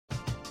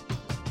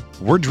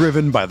We're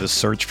driven by the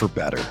search for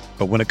better.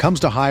 But when it comes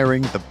to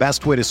hiring, the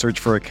best way to search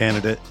for a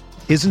candidate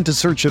isn't to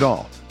search at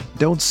all.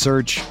 Don't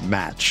search,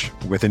 match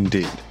with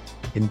Indeed.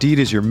 Indeed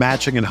is your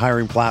matching and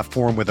hiring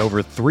platform with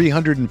over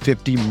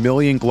 350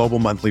 million global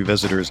monthly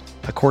visitors,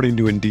 according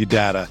to Indeed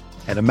data,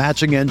 and a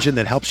matching engine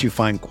that helps you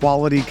find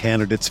quality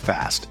candidates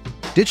fast.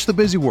 Ditch the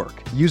busy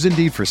work. Use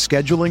Indeed for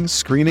scheduling,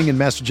 screening, and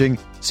messaging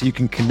so you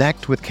can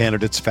connect with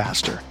candidates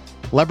faster.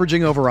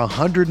 Leveraging over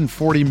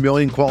 140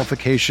 million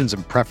qualifications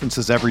and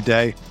preferences every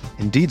day,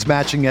 Indeed's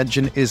matching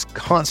engine is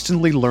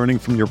constantly learning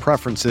from your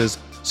preferences,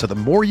 so the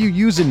more you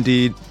use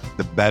Indeed,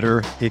 the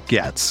better it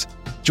gets.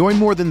 Join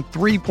more than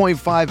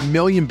 3.5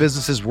 million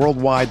businesses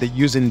worldwide that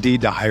use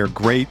Indeed to hire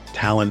great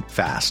talent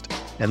fast.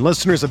 And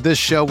listeners of this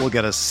show will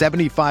get a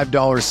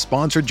 $75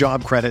 sponsored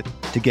job credit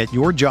to get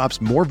your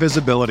jobs more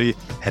visibility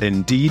at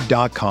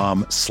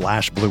Indeed.com/Blue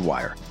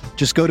Wire.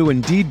 Just go to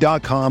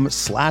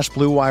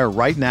Indeed.com/Blue Wire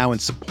right now and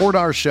support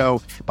our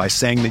show by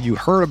saying that you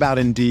heard about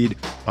Indeed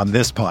on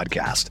this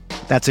podcast.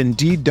 That's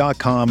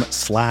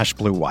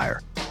Indeed.com/Blue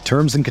Wire.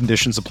 Terms and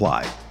conditions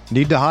apply.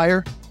 Need to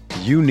hire?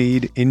 You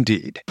need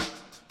Indeed.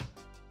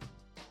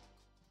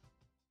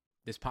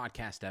 This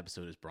podcast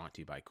episode is brought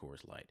to you by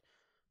Coors Light.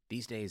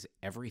 These days,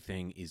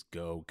 everything is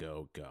go,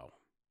 go, go.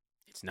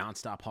 It's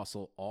nonstop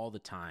hustle all the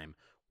time.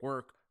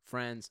 Work,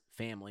 friends,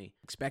 family,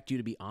 expect you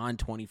to be on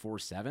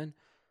 24/7.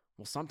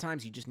 Well,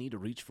 sometimes you just need to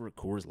reach for a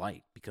Coors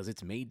Light because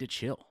it's made to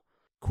chill.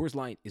 Coors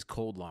Light is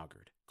cold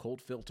lagered,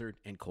 cold filtered,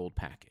 and cold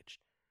packaged.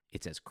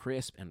 It's as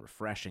crisp and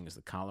refreshing as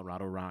the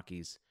Colorado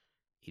Rockies.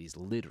 It is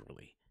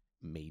literally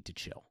made to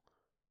chill.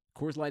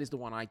 Coors Light is the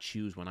one I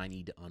choose when I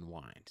need to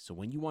unwind. So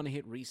when you want to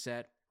hit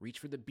reset, reach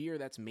for the beer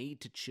that's made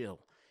to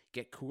chill.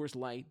 Get Coors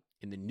Light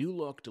in the new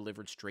look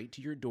delivered straight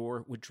to your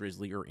door with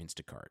Drizzly or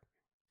Instacart.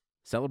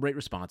 Celebrate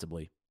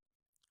responsibly.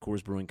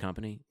 Coors Brewing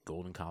Company,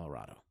 Golden,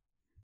 Colorado.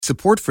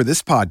 Support for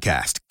this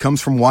podcast comes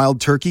from Wild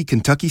Turkey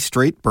Kentucky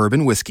Straight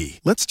Bourbon Whiskey.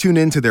 Let's tune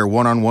in to their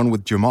one-on-one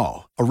with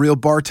Jamal, a real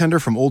bartender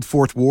from Old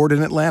Fourth Ward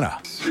in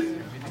Atlanta.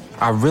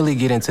 I really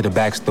get into the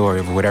backstory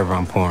of whatever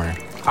I'm pouring,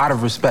 out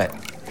of respect.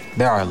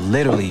 There are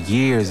literally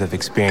years of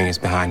experience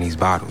behind these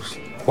bottles.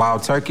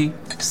 Wild Turkey,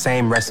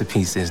 same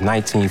recipe since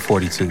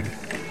 1942.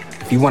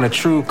 If you want a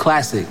true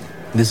classic,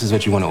 this is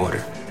what you want to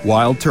order.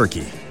 Wild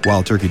Turkey.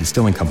 Wild Turkey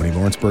Distilling Company,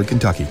 Lawrenceburg,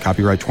 Kentucky.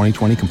 Copyright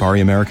 2020,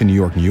 Campari American, New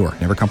York, New York.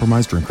 Never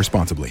compromise, drink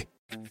responsibly.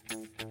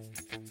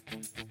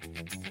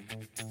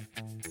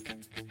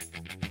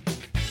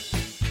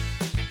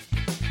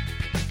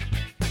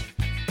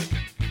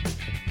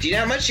 Do you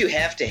know how much you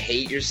have to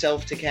hate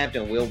yourself to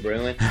captain Will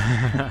Bruin?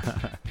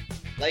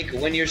 Like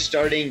when you're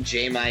starting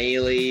Jay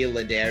Maile,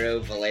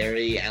 Ladero,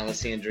 Valeri,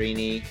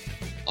 Alessandrini,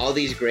 all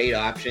these great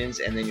options,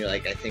 and then you're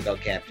like, I think I'll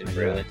captain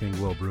Bruin. I think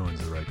Will Bruin's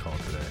the right call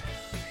today.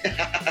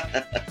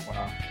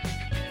 Wow.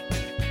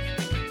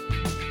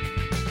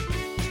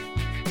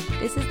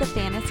 This is the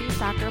Fantasy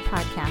Soccer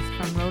Podcast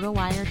from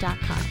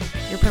RotoWire.com,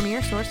 your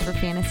premier source for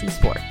fantasy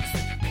sports.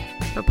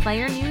 For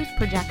player news,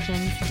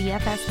 projections,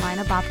 DFS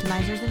lineup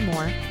optimizers, and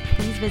more,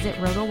 please visit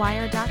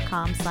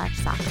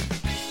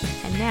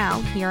RotoWire.com/soccer. And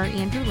now, here are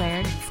Andrew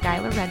Laird,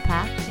 Skylar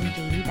Redpath, and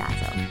JD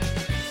Bazo.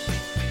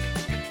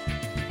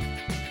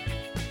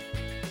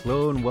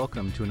 Hello and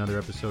welcome to another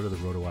episode of the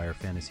RotoWire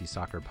Fantasy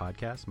Soccer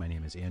Podcast. My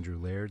name is Andrew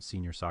Laird,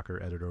 Senior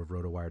Soccer Editor of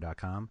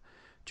RotoWire.com,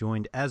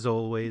 joined as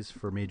always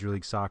for Major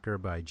League Soccer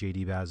by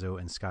JD Bazo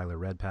and Skylar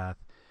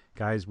Redpath.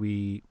 Guys,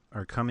 we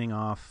are coming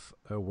off,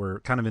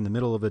 we're kind of in the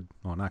middle of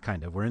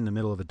we're in the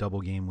middle of a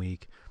double game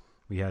week.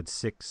 We had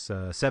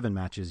 7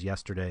 matches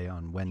yesterday.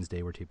 On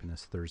Wednesday. We're taping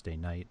this Thursday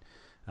night.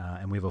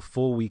 And we have a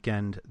full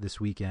weekend this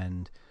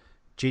weekend.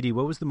 JD,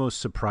 what was the most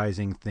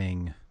surprising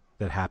thing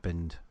that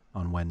happened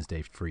on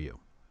Wednesday for you?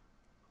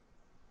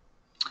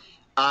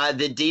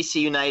 The DC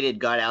United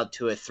got out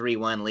to a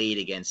 3-1 lead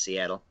against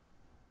Seattle.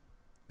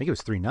 I think it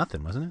was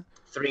 3-0, wasn't it?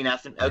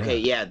 3-0. Okay,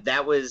 yeah,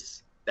 that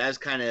was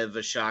kind of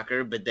a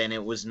shocker, but then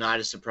it was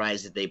not a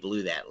surprise that they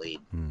blew that lead.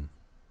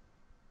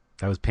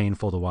 That was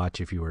painful to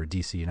watch if you were a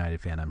DC United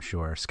fan, I'm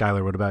sure.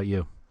 Skylar, what about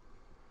you?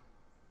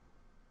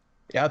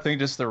 Yeah, I think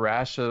just the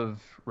rash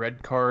of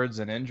red cards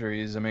and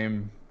injuries. I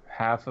mean,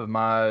 half of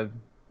my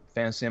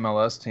fantasy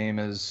MLS team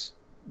is,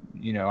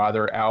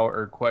 either out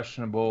or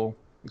questionable,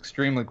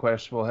 extremely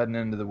questionable heading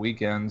into the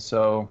weekend.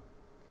 So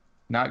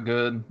not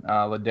good.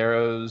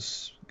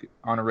 Ladero's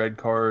on a red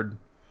card.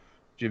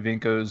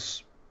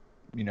 Javinko's,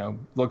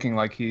 looking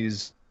like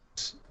he's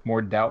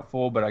more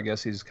doubtful, but I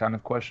guess he's kind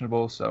of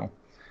questionable. So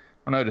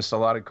I don't know, just a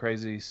lot of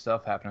crazy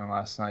stuff happening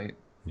last night.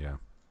 Yeah,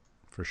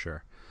 for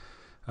sure.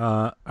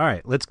 All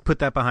right, let's put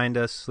that behind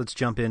us. Let's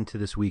jump into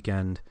this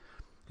weekend.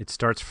 It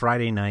starts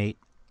Friday night,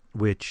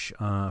 which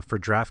for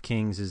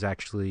DraftKings is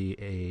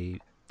actually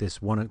this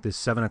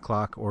 7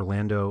 o'clock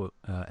Orlando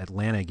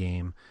Atlanta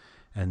game,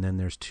 and then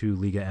there's 2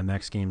 Liga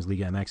MX games.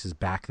 Liga MX is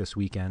back this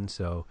weekend,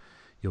 so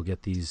you'll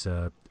get these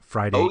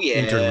Friday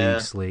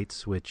interleague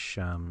slates, which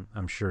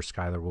I'm sure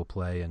Skylar will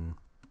play and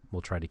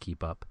we'll try to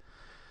keep up.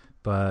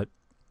 But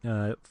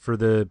for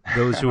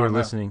those who are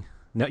listening,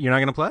 no, you're not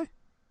going to play?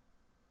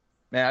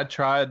 Man, I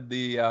tried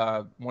the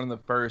one of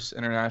the first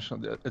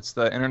international. It's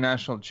the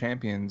International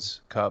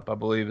Champions Cup, I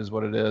believe, is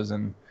what it is,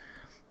 and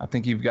I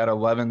think you've got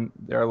 11.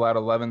 They're allowed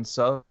 11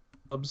 subs.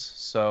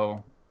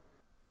 So,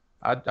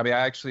 I mean, I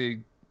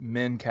actually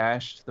min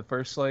cashed the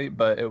first slate,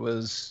 but it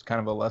was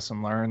kind of a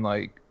lesson learned.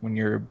 Like when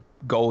your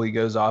goalie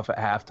goes off at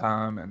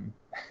halftime, and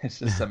it's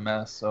just a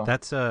mess. So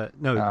that's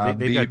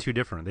they've got two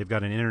different. They've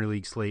got an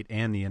interleague slate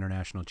and the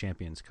International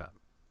Champions Cup.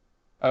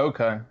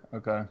 Okay.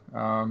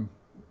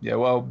 Yeah,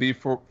 well, be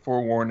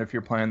forewarned if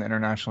you're playing the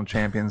International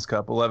Champions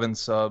Cup. 11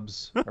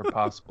 subs are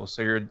possible,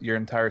 so your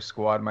entire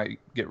squad might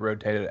get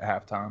rotated at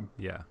halftime.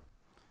 Yeah,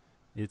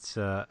 it's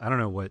I don't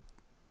know what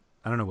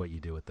you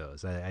do with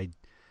those.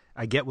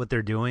 I get what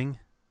they're doing,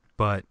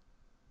 but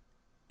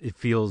it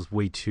feels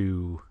way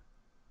too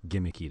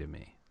gimmicky to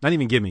me. Not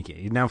even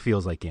gimmicky. It now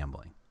feels like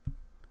gambling.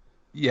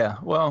 Yeah,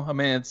 well, I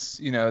mean, it's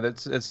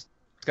it's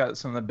got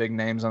some of the big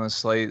names on the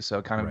slate,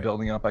 so kind of Right.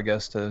 building up, I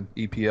guess, to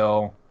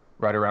EPL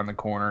right around the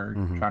corner,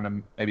 trying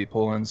to maybe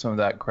pull in some of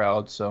that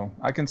crowd. So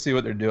I can see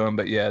what they're doing,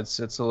 but yeah, it's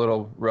a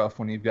little rough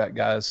when you've got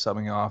guys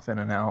subbing off in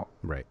and out,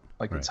 Right.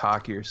 like it's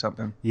hockey or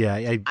something. Yeah,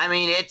 I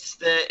mean, it's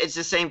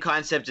the same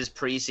concept as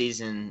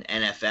preseason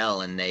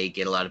NFL, and they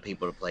get a lot of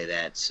people to play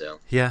that. So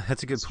yeah,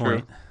 that's a good It's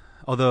point. true.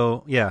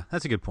 Although, yeah,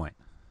 that's a good point.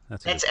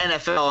 That's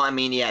NFL. I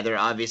mean, yeah, they're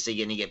obviously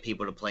going to get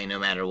people to play no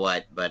matter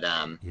what. But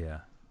yeah.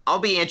 I'll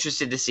be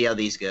interested to see how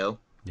these go.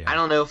 Yeah. I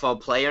don't know if I'll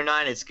play or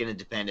not. It's going to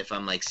depend if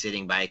I'm like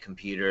sitting by a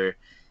computer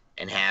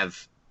and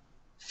have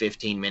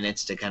 15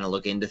 minutes to kind of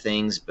look into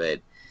things. But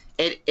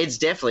it's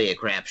definitely a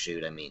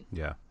crapshoot. I mean,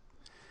 Yeah.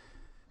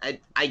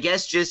 I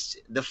guess just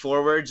the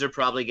forwards are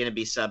probably going to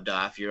be subbed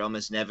off. You're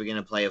almost never going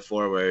to play a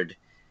forward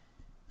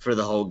for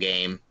the whole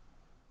game.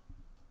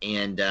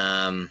 And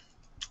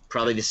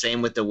probably the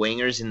same with the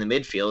wingers in the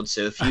midfield.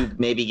 So if you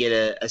maybe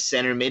get a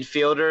center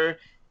midfielder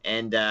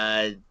and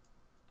a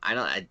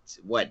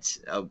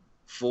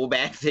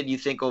fullback that you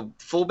think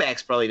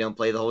fullbacks probably don't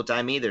play the whole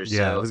time either. Yeah,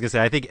 So, I was gonna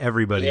say I think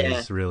everybody Yeah.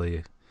 is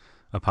really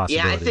a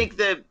possibility. yeah, I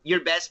think your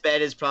best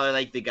bet is probably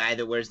like the guy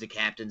that wears the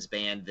captain's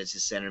band that's a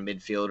center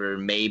midfielder,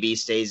 maybe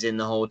stays in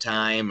the whole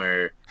time,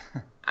 or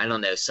I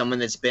don't know, someone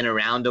that's been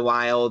around a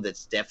while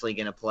that's definitely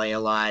going to play a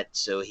lot,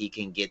 so he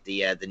can get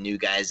the new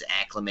guys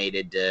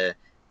acclimated to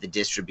the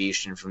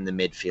distribution from the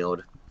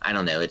midfield. I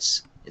don't know,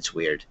 it's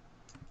weird.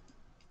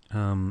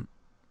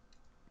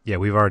 Yeah,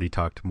 we've already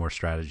talked more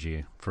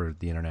strategy for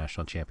the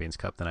International Champions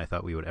Cup than I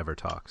thought we would ever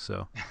talk.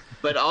 So,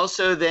 But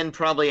also then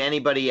probably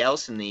anybody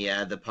else in the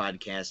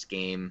podcast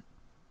game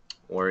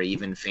or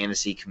even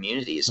fantasy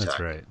community is that's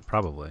talking. right.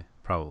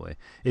 Probably.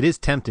 It is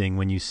tempting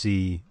when you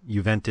see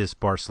Juventus,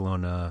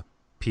 Barcelona,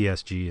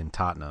 PSG, and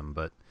Tottenham,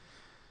 but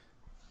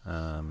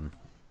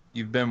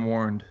You've been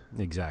warned.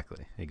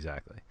 exactly.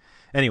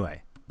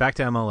 Anyway, back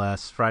to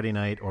MLS. Friday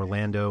night,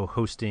 Orlando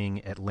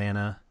hosting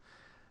Atlanta.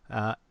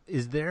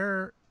 Is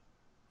there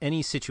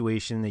any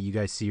situation that you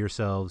guys see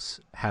yourselves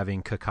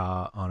having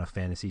Kaká on a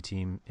fantasy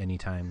team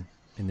anytime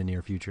in the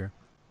near future?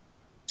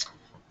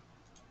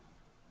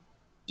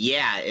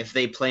 Yeah, if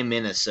they play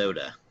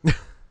Minnesota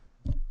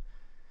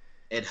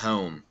at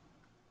home.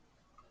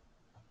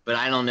 But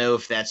I don't know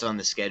if that's on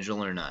the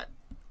schedule or not.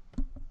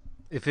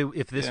 If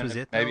this was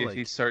it, though, maybe like, if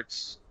he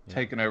starts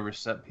taking over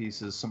set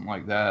pieces, something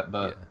like that.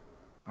 But Yeah.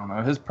 I don't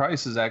know. His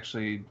price is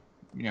actually,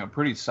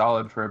 pretty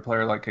solid for a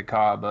player like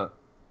Kaká, but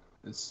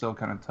it's still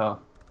kind of tough.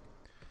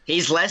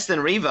 He's less than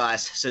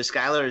Rivas, so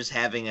Skylar is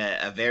having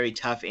a very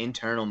tough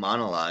internal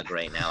monologue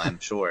right now, I'm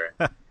sure.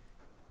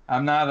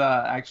 I'm not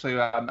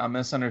I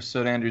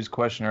misunderstood Andrew's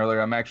question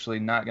earlier. I'm actually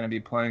not going to be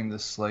playing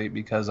this slate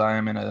because I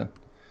am in a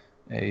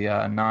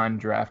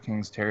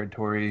non-DraftKings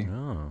territory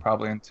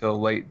probably until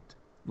late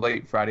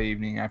Friday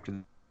evening after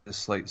the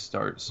slate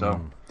starts. So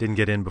didn't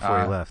get in before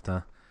you left,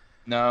 huh?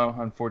 No,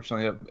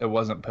 unfortunately it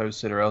wasn't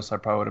posted, or else I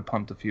probably would have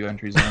pumped a few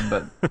entries in.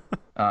 But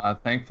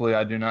thankfully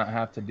I do not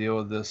have to deal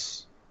with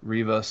this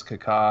Rivas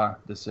Kaká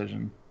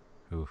decision.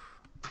 Oof.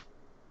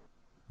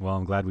 Well,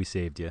 I'm glad we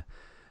saved you.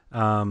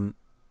 How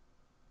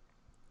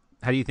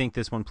do you think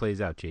this one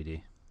plays out,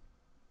 JD?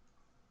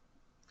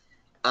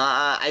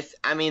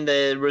 I mean,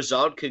 the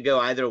result could go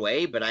either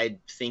way, but I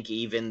think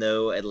even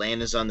though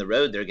Atlanta's on the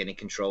road, they're going to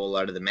control a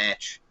lot of the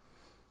match.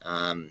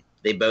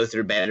 They both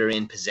are better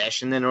in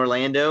possession than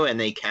Orlando, and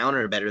they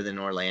counter better than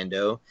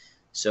Orlando.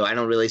 So I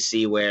don't really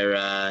see where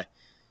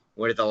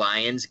the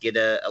Lions get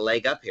a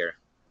leg up here.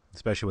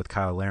 Especially with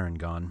Kyle Larin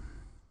gone.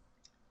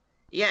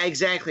 Yeah,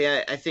 exactly.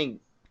 I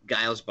think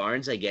Giles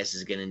Barnes, I guess,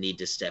 is going to need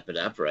to step it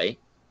up, right?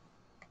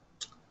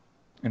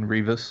 And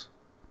Rivas.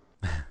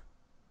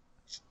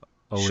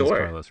 Always Sure.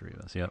 Carlos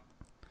Rivas, yep.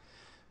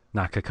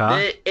 Not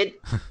Kaká?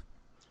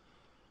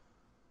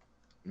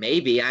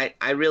 Maybe.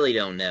 I really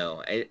don't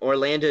know.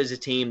 Orlando is a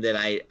team that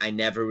I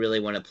never really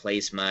want to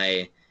place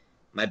my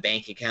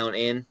bank account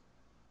in.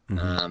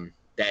 Mm-hmm.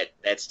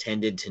 That's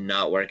tended to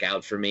not work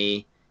out for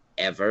me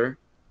ever.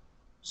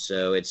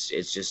 So it's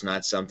just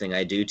not something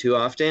I do too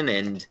often.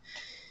 And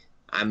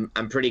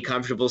I'm pretty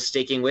comfortable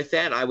sticking with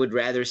that. I would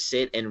rather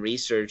sit and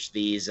research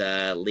these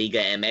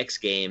Liga MX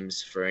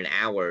games for an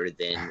hour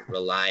than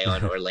rely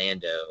on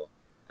Orlando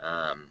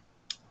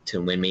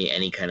to win me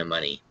any kind of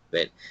money.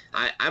 But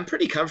I'm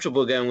pretty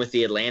comfortable going with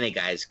the Atlanta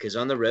guys because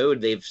on the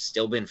road they've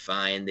still been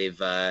fine.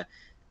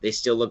 They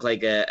still look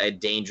like a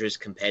dangerous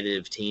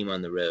competitive team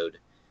on the road.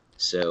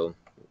 So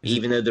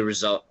even though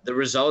the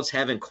results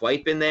haven't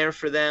quite been there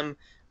for them,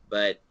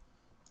 but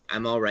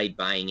I'm all right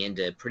buying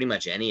into pretty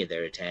much any of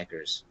their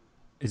attackers.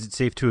 Is it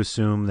safe to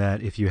assume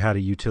that if you had a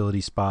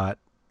utility spot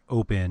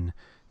open,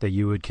 that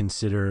you would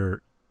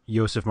consider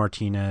Josef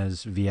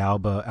Martinez,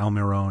 Villalba,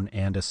 Almiron,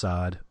 and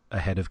Assad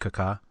ahead of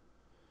Kaká?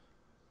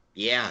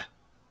 Yeah.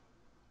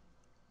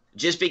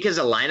 Just because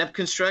of lineup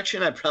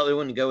construction, I probably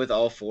wouldn't go with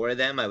all four of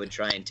them. I would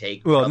try and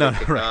take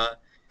Kaká.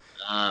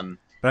 Right.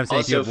 But I'm saying also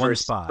if you have one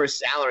spot for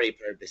salary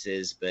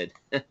purposes, but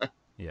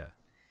yeah,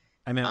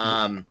 I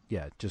mean,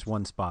 just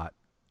one spot,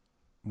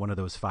 one of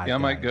those five. Yeah,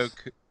 guys.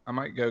 I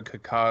might go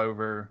Kaká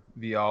over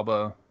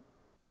Villalba,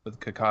 with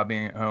Kaká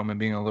being at home and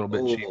being a little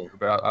bit cheaper.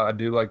 But I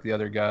do like the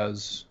other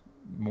guys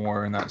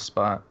more in that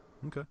spot.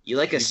 Okay. You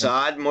like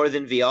Assad more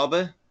than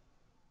Villalba?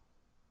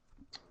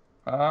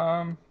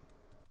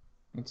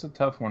 It's a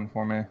tough one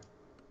for me.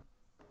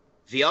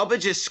 Villalba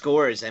just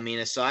scores. I mean,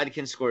 Assad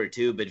can score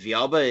too, but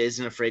Villalba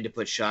isn't afraid to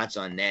put shots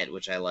on net,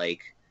 which I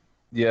like.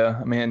 Yeah,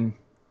 I mean,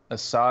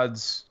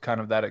 Assad's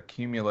kind of that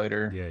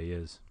accumulator. Yeah, he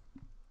is.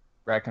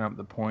 Racking up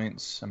the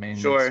points. I mean,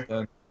 sure.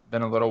 It's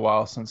been a little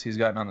while since he's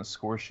gotten on the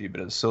score sheet,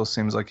 but it still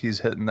seems like he's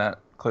hitting that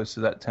close to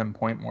that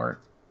 10-point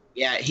mark.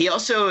 Yeah,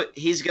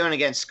 he's going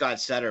against Scott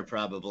Sutter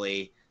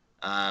probably,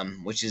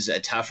 which is a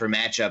tougher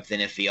matchup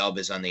than if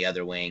Villalba's on the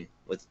other wing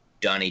with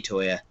Donny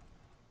Toya.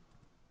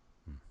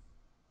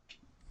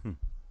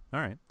 All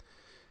right.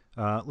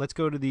 Let's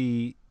go to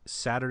the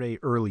Saturday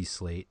early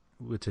slate.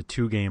 It's a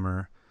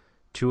 2-gamer,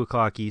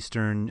 2:00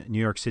 Eastern, New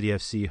York City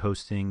FC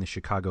hosting the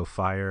Chicago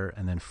Fire,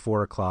 and then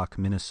 4:00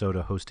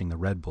 Minnesota hosting the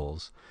Red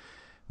Bulls.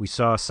 We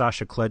saw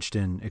Sasha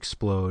Kledgen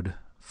explode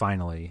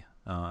finally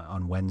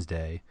on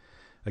Wednesday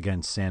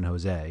against San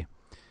Jose.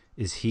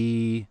 Is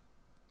he,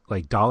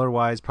 like,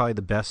 dollar-wise, probably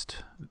the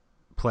best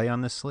play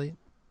on this slate?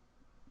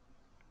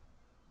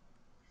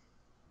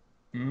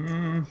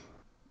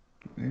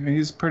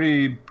 He's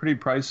pretty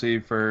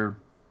pricey for,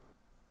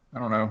 I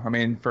don't know. I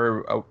mean,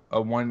 for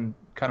a one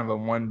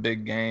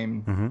big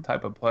game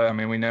type of play. I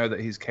mean, we know that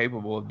he's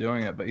capable of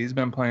doing it, but he's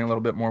been playing a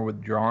little bit more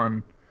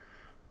withdrawn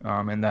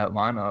in that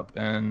lineup.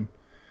 And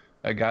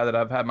a guy that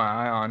I've had my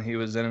eye on, he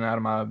was in and out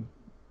of my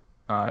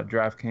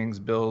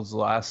DraftKings builds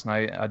last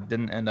night. I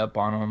didn't end up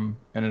on him,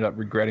 ended up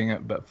regretting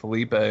it. But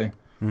Felipe,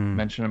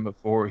 mentioned him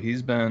before,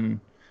 he's been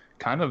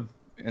kind of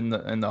in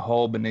the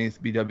hole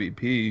beneath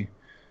BWP.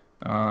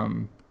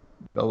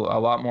 A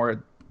lot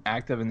more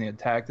active in the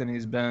attack than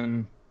he's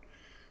been,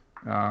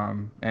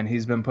 and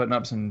he's been putting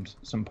up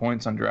some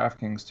points on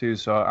DraftKings too.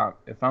 So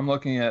if I'm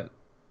looking at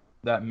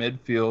that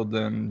midfield,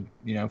 then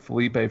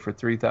Felipe for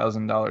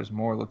 $3,000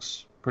 more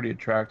looks pretty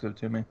attractive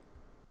to me.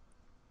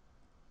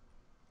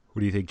 What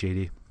do you think,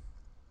 JD?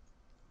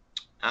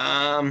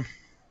 I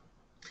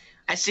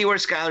see where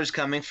Skylar's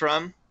coming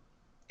from.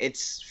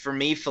 It's, for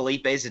me,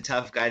 Felipe's a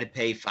tough guy to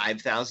pay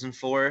 $5,000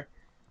 for.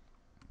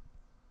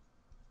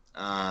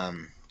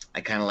 I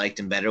kind of liked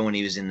him better when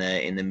he was in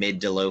the mid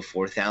to low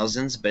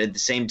 4,000s, but at the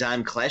same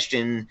time,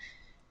 Kleshtin,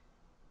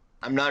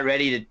 I'm not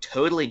ready to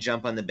totally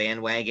jump on the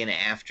bandwagon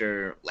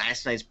after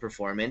last night's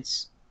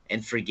performance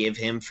and forgive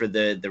him for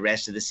the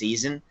rest of the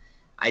season.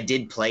 I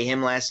did play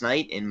him last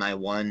night in my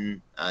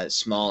one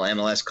small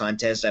MLS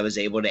contest I was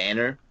able to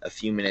enter a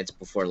few minutes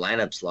before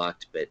lineups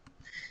locked, but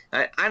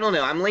I don't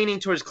know. I'm leaning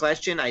towards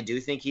Kleshtin. I do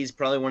think he's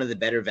probably one of the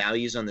better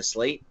values on the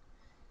slate.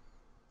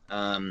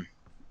 How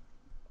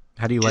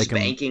do you like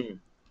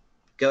him?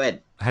 Go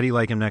ahead. How do you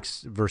like him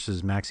next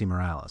versus Maxi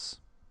Morales?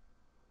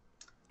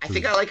 I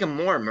think I like him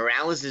more.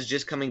 Morales is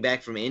just coming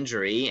back from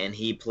injury, and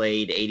he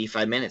played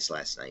 85 minutes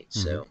last night.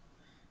 So,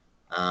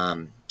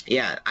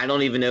 yeah, I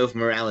don't even know if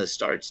Morales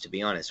starts, to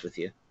be honest with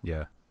you.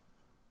 Yeah.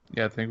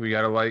 Yeah, I think we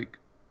got to like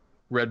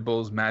Red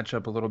Bulls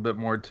matchup a little bit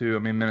more, too. I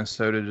mean,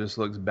 Minnesota just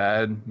looks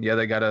bad. Yeah,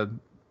 they got a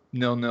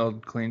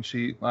 0-0 clean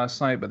sheet last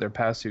night, but their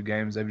past 2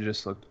 games, they've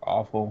just looked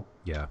awful.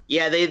 Yeah.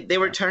 Yeah, they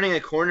were turning a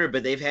corner,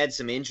 but they've had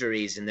some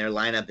injuries, and their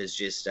lineup is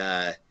just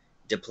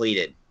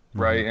depleted.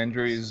 Right,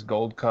 injuries,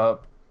 Gold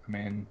Cup. I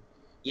mean,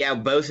 yeah,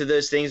 both of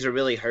those things are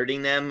really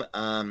hurting them.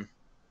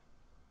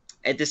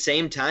 At the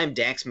same time,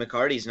 Dax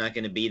McCarty's not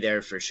going to be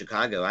there for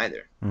Chicago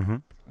either.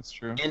 That's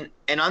true.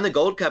 And on the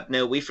Gold Cup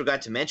note, we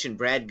forgot to mention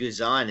Brad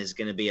Guzan is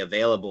going to be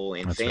available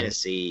in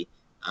fantasy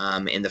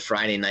in the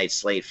Friday night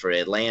slate for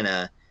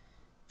Atlanta.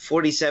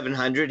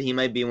 4,700. He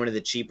might be one of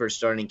the cheaper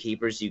starting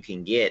keepers you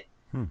can get.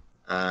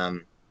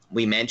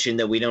 We mentioned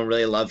that we don't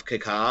really love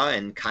Kaká,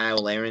 and Kyle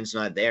Laren's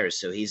not there,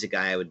 so he's a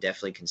guy I would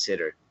definitely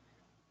consider.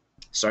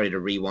 Sorry to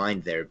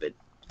rewind there, but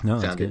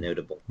found it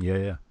notable.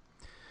 Yeah.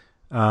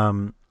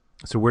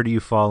 So where do you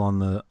fall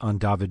on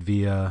David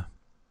Villa?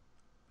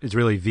 It's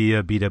really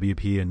Villa,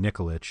 BWP, and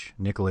Nikolic.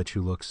 Nikolic,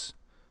 who looks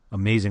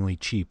amazingly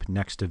cheap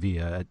next to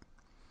Villa at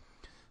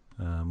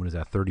what is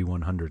that,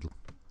 3,100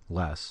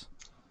 less.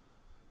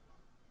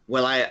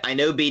 Well, I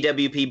know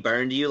BWP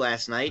burned you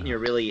last night, and you're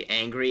really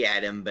angry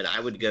at him, but I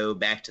would go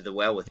back to the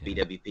well with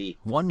BWP.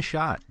 One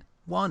shot.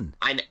 One.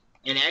 And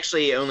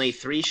actually only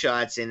 3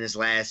 shots in his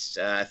last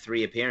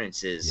 3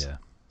 appearances. Yeah.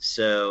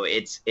 So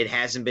it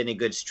hasn't been a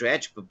good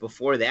stretch, but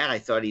before that I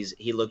thought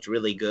he looked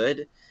really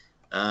good.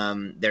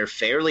 They're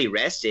fairly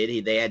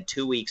rested. They had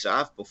 2 weeks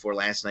off before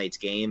last night's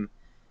game.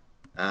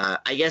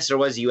 I guess there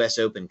was US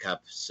Open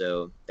Cup,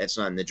 so that's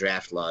not in the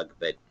draft log.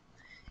 But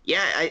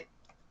yeah,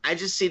 I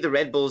just see the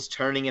Red Bulls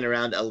turning it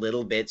around a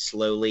little bit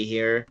slowly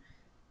here.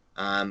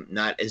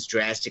 Not as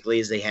drastically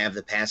as they have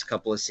the past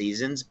couple of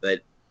seasons,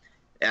 but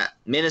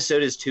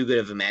Minnesota's too good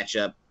of a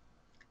matchup.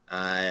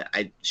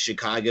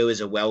 Chicago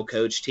is a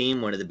well-coached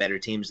team, one of the better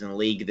teams in the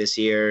league this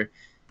year.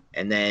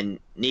 And then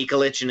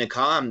Nikolic and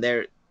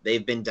Akam,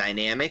 they've been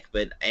dynamic,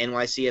 but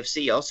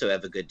NYCFC also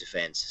have a good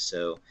defense.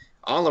 So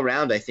all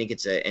around, I think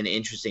it's an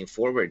interesting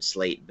forward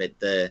slate. But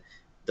the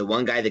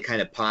one guy that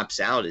kind of pops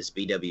out is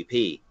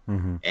BWP.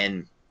 Mm-hmm.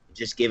 And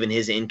just given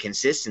his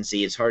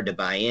inconsistency, it's hard to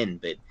buy in.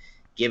 But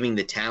giving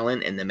the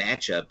talent and the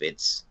matchup,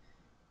 it's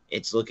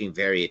looking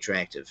very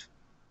attractive.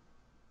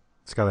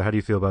 Skylar, how do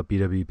you feel about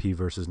BWP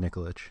versus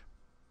Nikolic?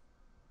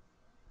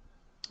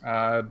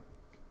 I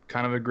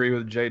kind of agree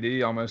with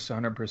JD almost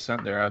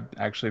 100% there. I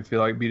actually feel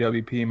like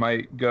BWP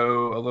might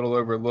go a little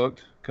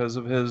overlooked because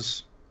of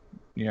his,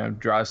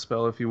 dry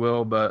spell, if you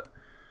will. But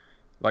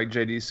like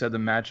JD said, the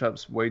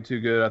matchup's way too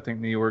good. I think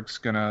New York's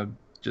going to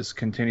just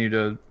continue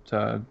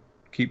to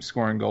keep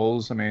scoring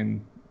goals. I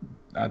mean,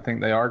 I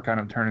think they are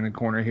kind of turning the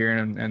corner here,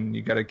 and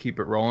you got to keep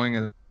it rolling.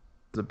 It's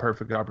a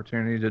perfect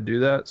opportunity to do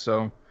that.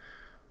 So,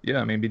 yeah,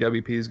 I mean,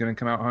 BWP is going to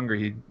come out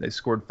hungry. They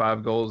scored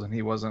 5 goals, and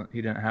he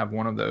didn't have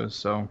one of those.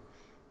 So,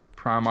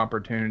 prime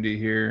opportunity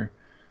here.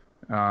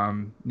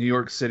 New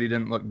York City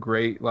didn't look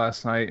great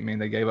last night. I mean,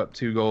 they gave up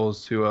 2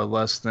 goals to a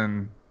less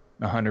than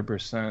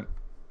 100%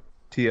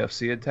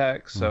 TFC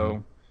attack.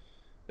 So,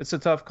 it's a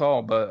tough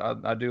call,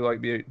 but I do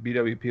like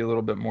BWP a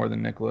little bit more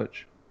than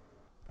Nikolic.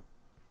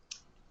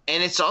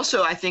 And it's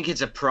also, I think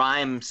it's a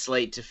prime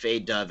slate to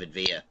fade David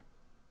Villa.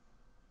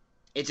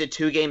 It's a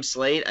 2-game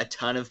slate. A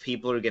ton of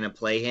people are going to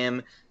play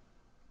him.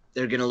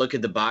 They're going to look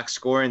at the box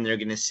score, and they're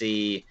going to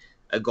see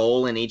a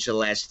goal in each of the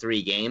last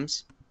 3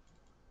 games.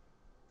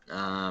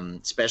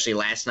 Especially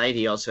last night,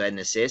 he also had an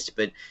assist.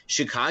 But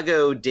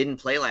Chicago didn't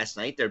play last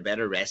night. They're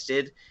better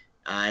rested.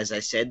 As I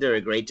said, they're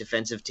a great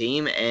defensive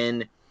team.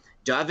 And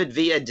David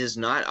Villa does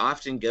not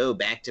often go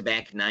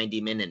back-to-back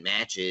 90-minute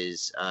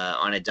matches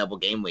on a double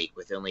game week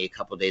with only a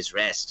couple days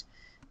rest.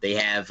 They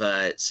have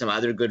some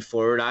other good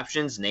forward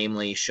options,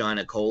 namely Sean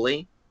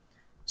Okoli.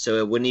 So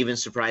it wouldn't even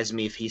surprise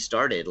me if he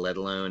started, let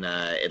alone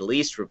at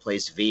least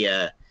replace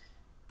Villa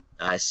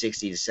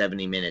 60 to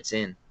 70 minutes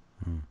in.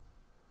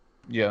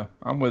 Yeah,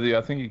 I'm with you.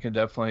 I think you can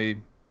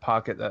definitely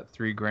pocket that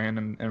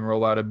 $3,000 and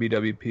roll out a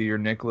BWP or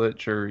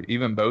Nikolic or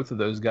even both of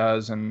those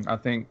guys. And I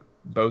think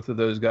both of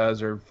those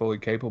guys are fully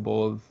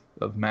capable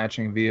of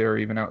matching Villa or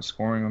even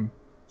outscoring them.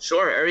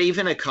 Sure, or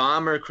even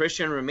Akam or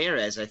Christian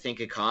Ramirez. I think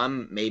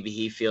Akam, maybe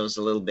he feels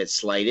a little bit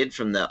slighted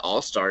from the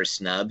All-Star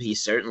snub. He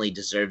certainly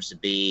deserves to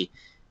be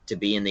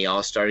in the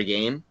All-Star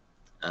game.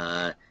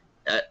 A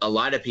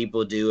lot of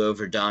people do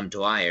over Dom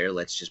Dwyer,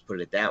 let's just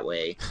put it that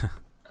way.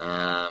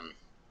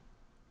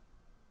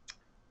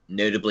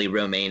 Notably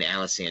Romain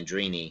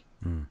Alessandrini.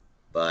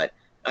 But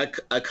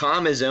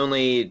Akam is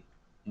only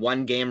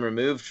 1 game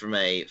removed from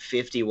a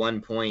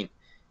 51-point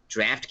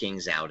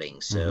DraftKings outing,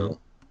 so...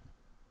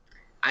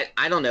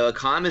 I don't know.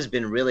 Akam has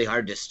been really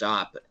hard to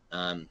stop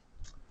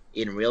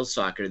in real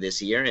soccer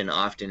this year and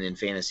often in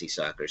fantasy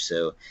soccer.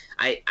 So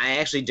I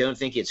actually don't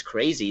think it's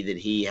crazy that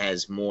he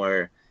has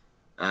a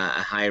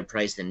higher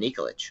price than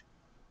Nikolic.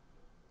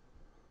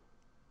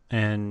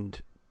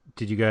 And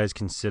did you guys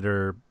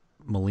consider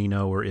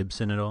Molino or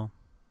Ibson at all?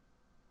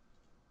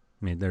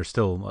 I mean, they're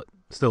still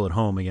at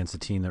home against a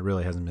team that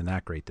really hasn't been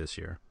that great this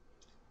year.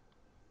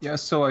 Yeah, I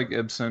still like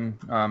Ibson,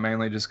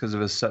 mainly just because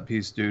of his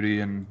set-piece duty,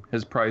 and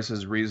his price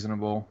is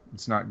reasonable.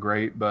 It's not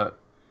great, but,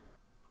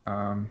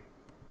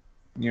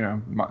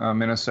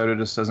 Minnesota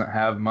just doesn't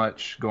have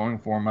much going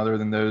for him other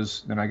than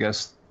I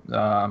guess,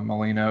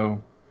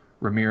 Molino,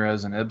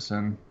 Ramirez, and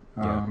Ibson.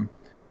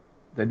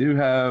 They do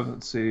have,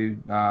 let's see,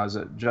 is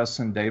it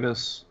Justin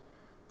Davis,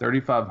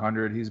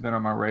 3,500. He's been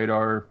on my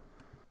radar,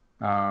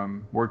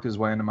 worked his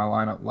way into my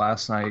lineup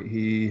last night.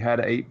 He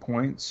had 8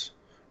 points.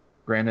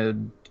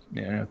 Granted,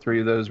 3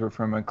 of those were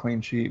from a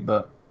clean sheet,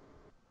 but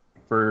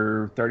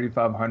for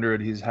 3,500,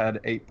 he's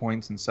had 8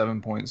 points and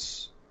 7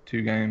 points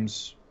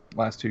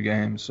last 2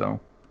 games.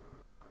 So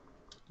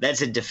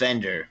that's a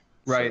defender,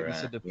 right?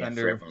 It's a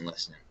defender. For everyone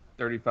listening,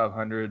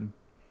 3,500,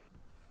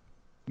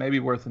 maybe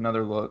worth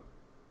another look.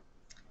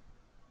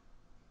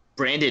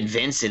 Brandon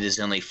Vincent is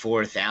only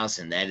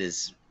 4,000. That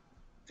is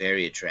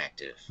very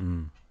attractive.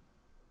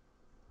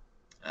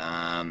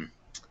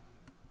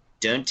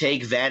 Don't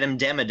take Vadim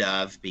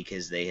Demidov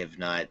because they have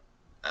not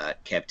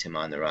kept him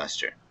on the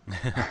roster.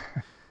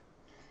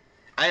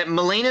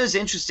 Molino's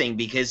interesting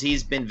because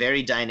he's been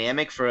very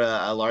dynamic for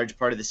a large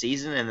part of the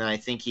season, and then I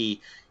think he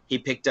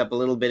picked up a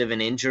little bit of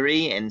an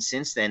injury, and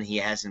since then he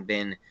hasn't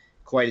been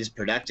quite as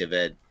productive.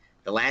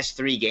 The last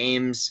 3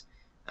 games,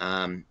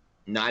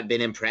 not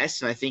been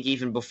impressed, and I think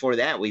even before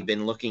that we've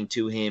been looking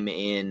to him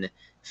in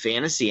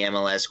fantasy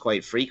MLS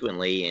quite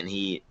frequently, and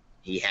he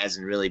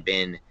hasn't really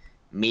been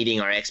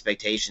meeting our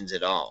expectations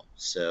at all.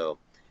 So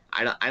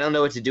I don't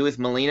know what to do with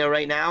Molino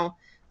right now.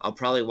 I'll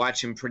probably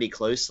watch him pretty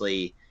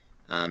closely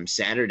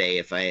Saturday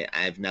if I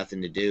have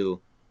nothing to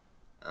do.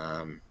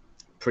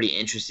 Pretty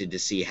interested to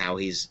see how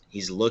he's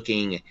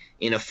looking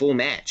in a full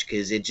match,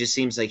 because it just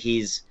seems like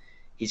he's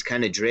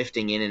kind of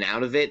drifting in and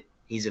out of it.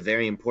 He's a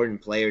very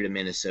important player to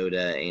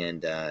Minnesota,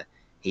 and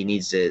he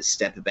needs to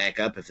step it back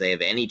up if they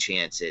have any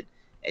chance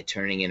at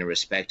turning in a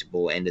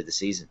respectable end of the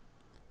season.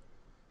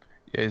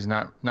 Yeah, he's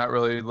not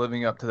really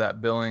living up to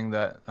that billing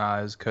that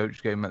his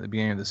coach gave him at the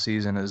beginning of the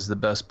season as the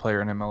best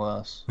player in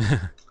MLS.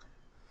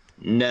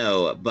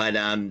 No, but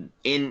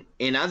in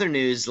other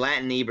news,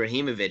 Zlatan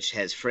Ibrahimovic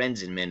has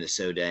friends in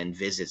Minnesota and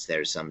visits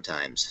there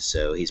sometimes,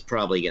 so he's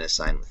probably going to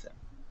sign with them.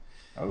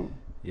 Oh,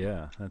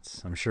 yeah,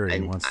 I'm sure he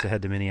wants to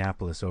head to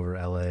Minneapolis over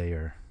L.A.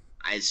 or.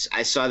 I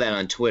saw that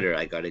on Twitter.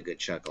 I got a good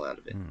chuckle out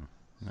of it.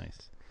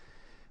 Nice.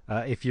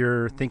 If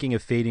you're thinking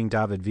of fading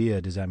David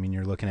Villa, does that mean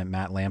you're looking at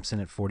Matt Lampson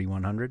at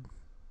 4,100?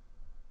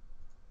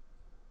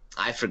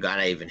 I forgot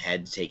I even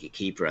had to take a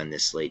keeper on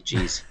this slate.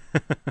 Jeez.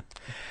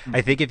 I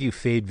think if you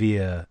fade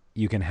Villa,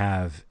 you can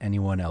have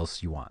anyone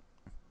else you want.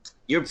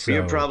 You're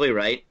probably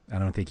right. I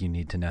don't think you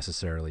need to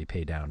necessarily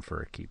pay down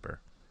for a keeper.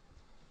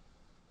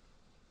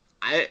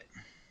 I'd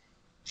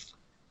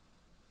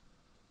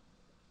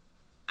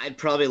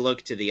probably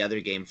look to the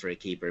other game for a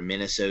keeper,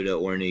 Minnesota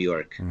or New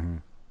York. Mm-hmm.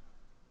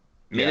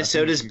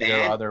 Minnesota's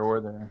bad. Either or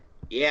there.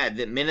 Yeah,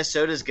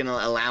 Minnesota's going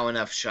to allow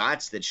enough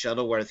shots that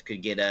Shuttleworth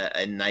could get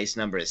a nice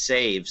number of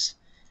saves.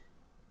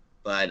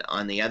 But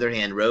on the other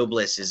hand,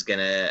 Robles is going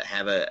to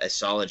have a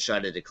solid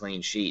shot at a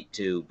clean sheet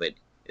too. But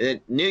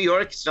New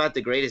York's not the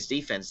greatest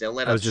defense. They'll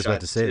let up shots. I was just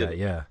about to say too. that,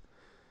 yeah.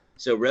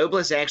 So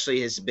Robles actually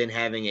has been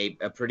having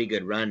a pretty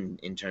good run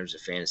in terms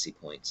of fantasy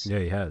points. Yeah,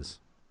 he has.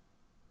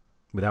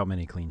 Without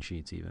many clean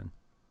sheets even.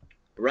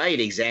 Right,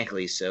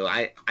 exactly. So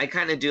I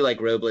kind of do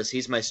like Robles.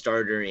 He's my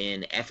starter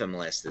in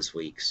FMLS this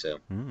week. So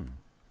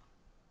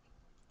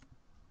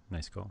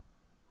nice call.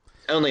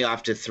 Only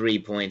off to 3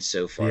 points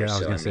so far. Yeah, I was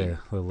going to say a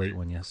little late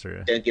one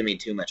yesterday. Don't give me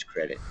too much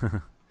credit.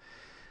 All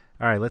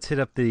right, let's hit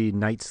up the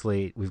night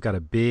slate. We've got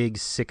a big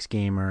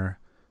 6-gamer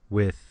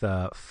with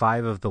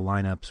 5 of the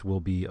lineups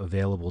will be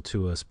available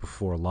to us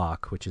before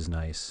lock, which is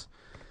nice.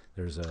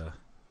 There's a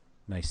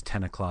nice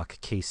 10 o'clock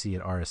KC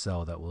at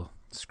RSL that will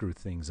screw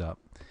things up.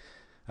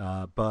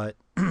 But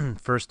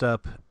first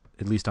up,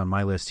 at least on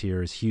my list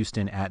here, is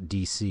Houston at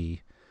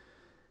DC.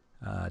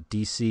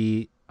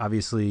 DC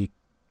obviously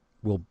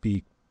will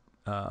be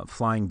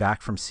flying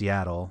back from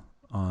Seattle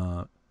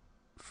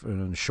for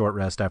a short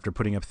rest after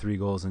putting up 3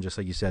 goals and, just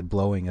like you said,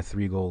 blowing a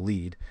 3-goal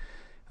lead.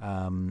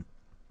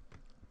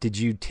 Did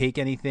you take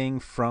anything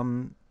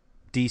from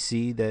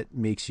DC that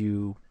makes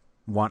you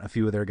want a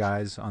few of their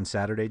guys on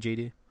Saturday,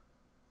 JD?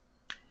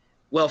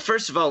 Well,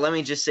 first of all, let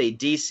me just say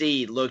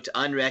DC looked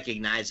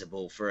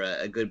unrecognizable for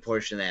a good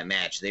portion of that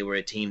match. They were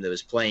a team that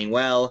was playing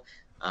well.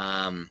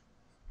 That's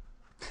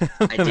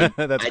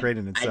great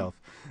in itself.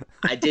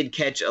 I did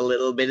catch a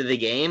little bit of the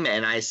game,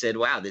 and I said,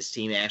 wow, this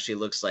team actually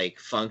looks like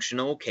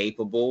functional,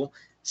 capable,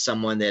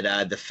 someone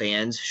that the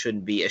fans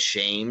shouldn't be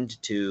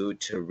ashamed to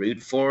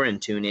root for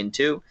and tune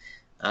into.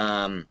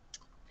 And,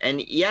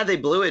 yeah, they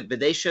blew it, but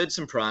they showed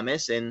some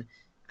promise, and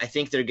I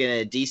think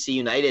DC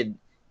United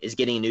is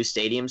getting a new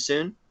stadium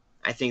soon.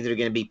 I think they're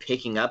going to be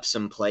picking up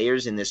some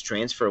players in this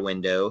transfer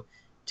window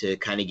to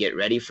kind of get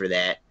ready for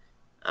that.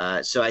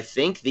 So I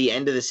think the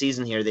end of the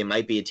season here, they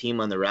might be a team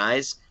on the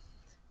rise.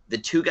 The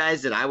 2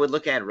 guys that I would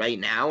look at right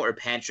now are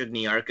Patrick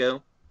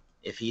Nyarko.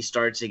 If he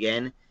starts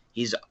again,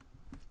 he's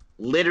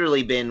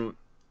literally been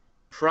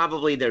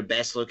probably their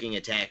best-looking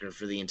attacker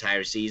for the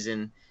entire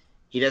season.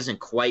 He doesn't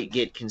quite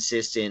get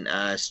consistent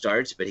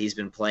starts, but he's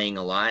been playing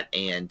a lot,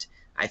 and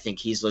I think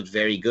he's looked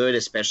very good,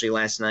 especially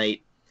last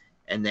night.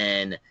 And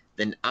then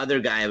the other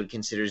guy I would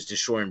consider is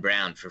Deshaun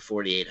Brown for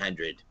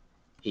 4,800.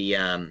 He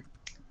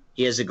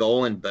has a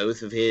goal in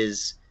both of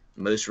his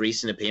most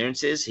recent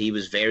appearances. He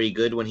was very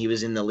good when he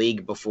was in the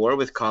league before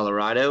with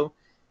Colorado.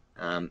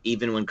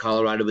 Even when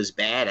Colorado was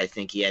bad, I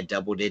think he had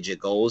double-digit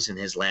goals in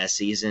his last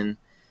season.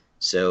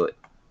 So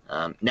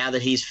now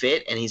that he's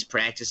fit and he's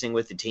practicing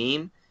with the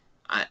team,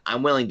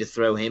 I'm willing to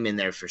throw him in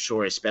there for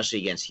sure, especially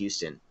against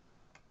Houston.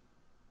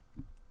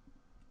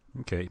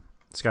 Okay.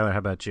 Skylar, how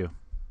about you?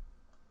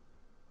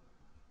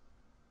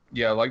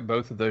 Yeah, I like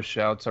both of those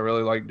shouts. I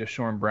really like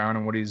Deshaun Brown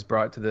and what he's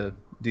brought to the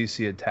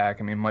DC attack.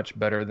 I mean, much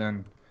better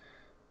than,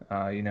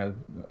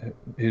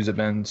 who's it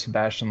been?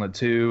 Sebastian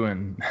Letou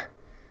and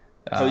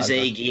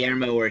Jose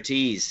Guillermo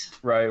Ortiz.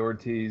 Right,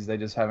 Ortiz. They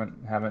just haven't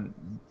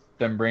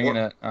been bringing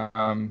it.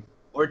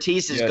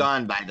 Ortiz is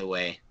gone, by the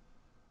way.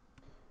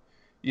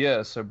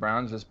 Yeah, so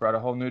Brown's just brought a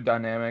whole new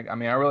dynamic. I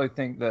mean, I really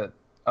think that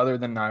other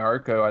than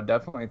Nyarko, I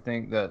definitely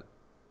think that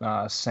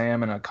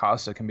Sam and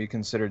Acosta can be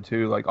considered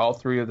too. Like all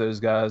three of those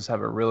guys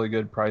have a really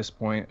good price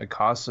point.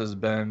 Acosta's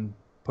been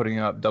putting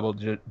up double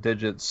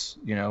digits,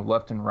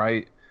 left and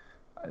right.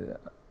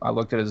 I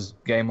looked at his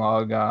game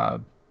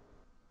log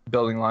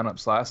building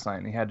lineups last night,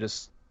 and he had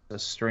just a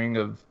string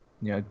of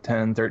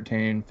 10,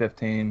 13,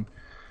 15,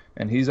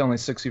 and he's only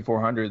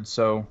 6,400.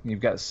 So you've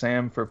got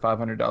Sam for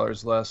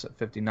 $500 less at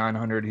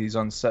 5,900. He's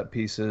on set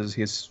pieces.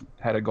 He's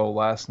had a goal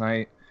last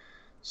night.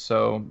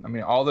 So I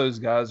mean, all those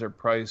guys are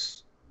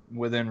priced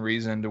within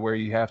reason to where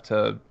you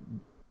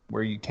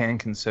can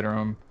consider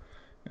them.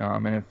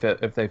 And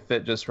if they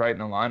fit just right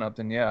in a lineup,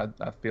 then yeah,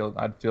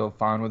 I'd feel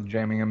fine with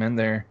jamming them in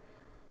there.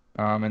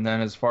 And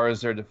then as far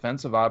as their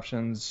defensive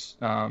options,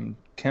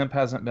 Kemp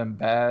hasn't been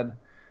bad.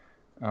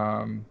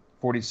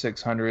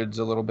 4,600's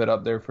a little bit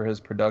up there for his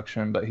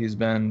production, but he's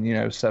been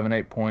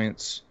 7-8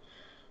 points.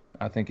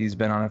 I think he's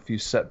been on a few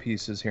set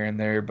pieces here and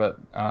there, but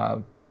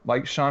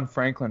like Sean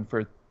Franklin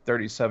for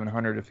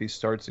 3,700 if he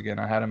starts again.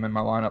 I had him in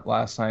my lineup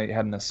last night. He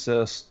had an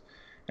assist,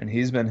 and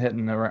he's been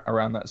hitting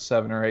around that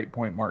 7 or 8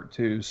 point mark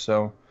too.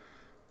 So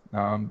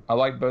I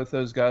like both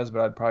those guys,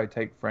 but I'd probably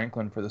take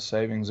Franklin for the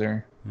savings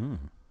there.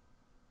 And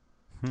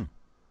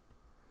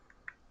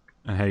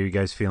how are you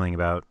guys feeling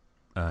about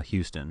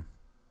Houston?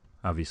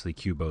 Obviously,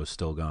 Cubo's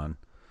still gone,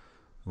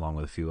 along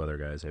with a few other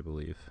guys, I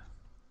believe.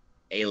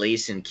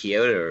 Elise and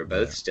Kyoto are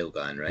both still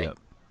gone, right? Yep.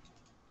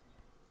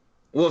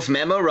 Well, if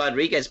Memo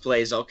Rodriguez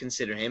plays, I'll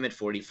consider him at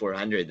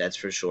 4,400. That's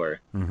for sure.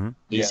 Mm-hmm.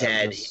 He's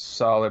had a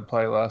solid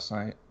play last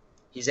night.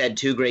 He's had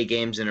 2 great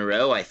games in a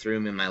row. I threw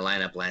him in my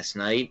lineup last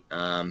night.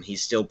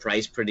 He's still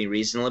priced pretty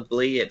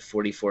reasonably at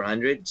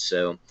 4,400.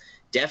 So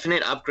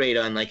definite upgrade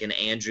on like an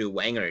Andrew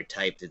Wenger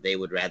type that they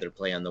would rather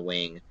play on the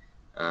wing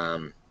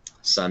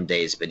some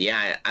days. But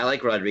yeah, I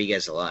like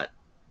Rodriguez a lot.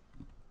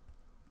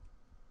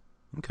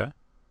 Okay.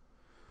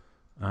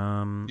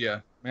 Yeah,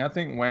 I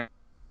think Wenger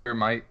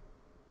might.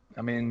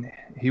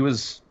 He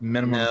was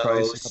minimum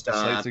price a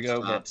couple nights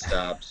ago.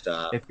 Stop.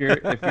 If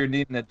you're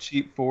needing a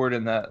cheap forward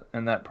in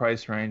that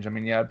price range,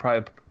 I'd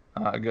probably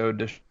go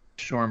to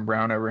Shorn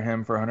Brown over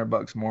him for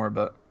 $100 more.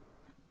 But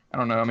I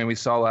don't know. We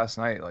saw last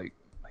night like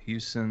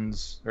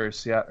Houston's or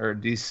Seattle or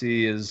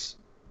DC is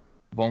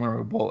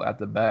vulnerable at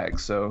the back,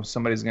 so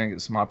somebody's gonna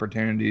get some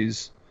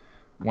opportunities.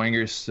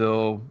 Wenger's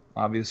still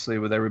obviously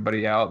with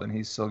everybody out, then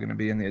he's still gonna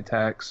be in the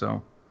attack.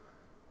 So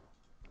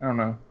I don't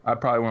know. I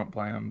probably won't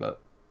play him,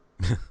 but.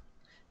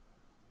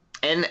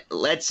 And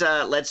let's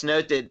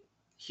note that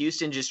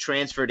Houston just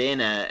transferred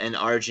in an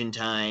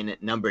Argentine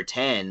number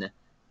 10,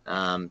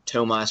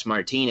 Tomas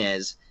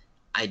Martinez.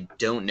 I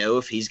don't know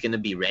if he's going to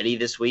be ready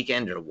this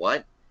weekend or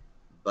what,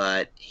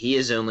 but he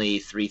is only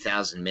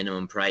 3,000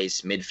 minimum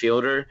price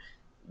midfielder.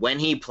 When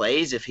he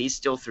plays, if he's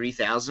still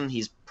 3,000,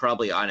 he's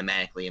probably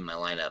automatically in my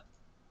lineup.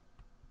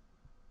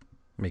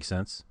 Makes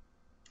sense.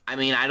 I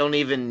don't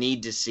even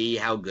need to see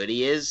how good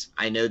he is.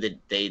 I know that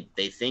they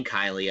think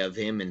highly of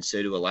him, and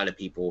so do a lot of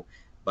people.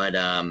 But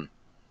I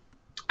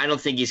don't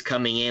think he's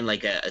coming in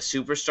like a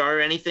superstar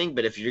or anything.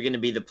 But if you're going to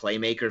be the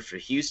playmaker for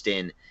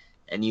Houston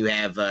and you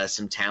have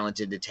some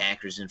talented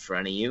attackers in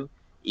front of you,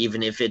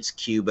 even if it's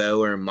Cubo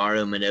or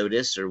Mauro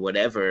Manotas or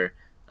whatever,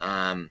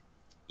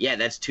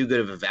 that's too good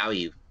of a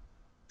value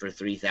for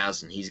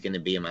 3,000. He's going to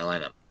be in my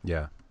lineup.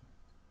 Yeah.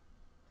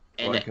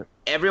 And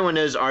everyone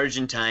knows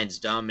Argentines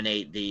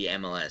dominate the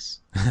MLS.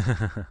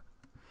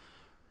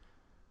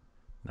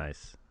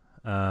 Nice.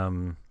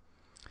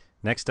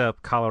 Next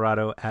up,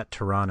 Colorado at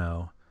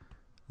Toronto.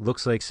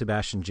 Looks like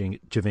Sebastian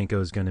Giovinco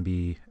is going to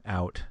be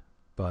out,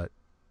 but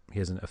he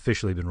hasn't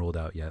officially been ruled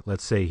out yet.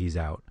 Let's say he's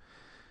out.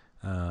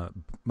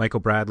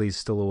 Michael Bradley's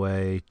still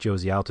away.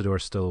 Josie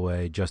Altidor's still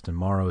away. Justin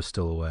Morrow's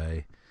still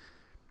away.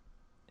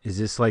 Is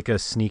this like a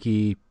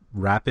sneaky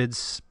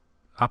Rapids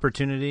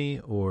opportunity,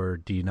 or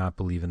do you not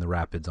believe in the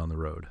Rapids on the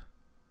road?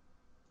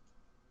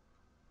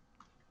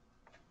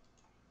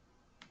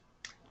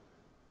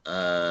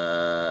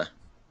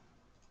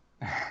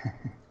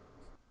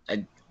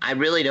 I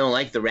really don't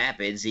like the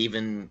Rapids.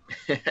 Even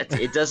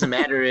it doesn't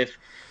matter if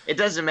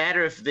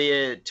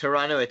the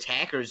Toronto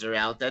attackers are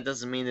out. That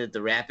doesn't mean that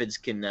the Rapids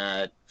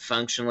can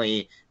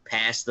functionally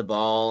pass the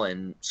ball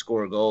and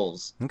score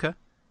goals. Okay.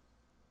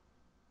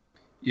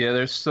 Yeah,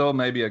 there's still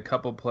maybe a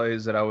couple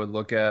plays that I would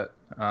look at.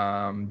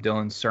 Dylan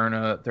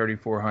Cerna at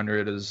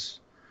 3,400 is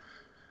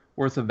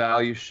worth a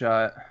value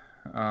shot.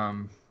 I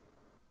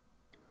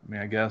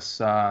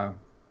guess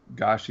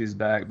Gashi's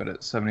back, but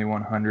at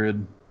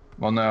 7,100.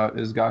 Well, no,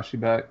 is Gashi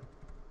back?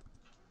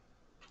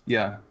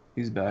 Yeah,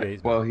 he's back.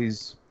 Yeah,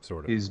 he's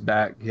sort of. He's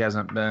back. He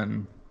hasn't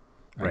been,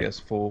 I guess,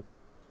 full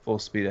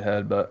speed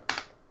ahead,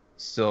 but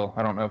still,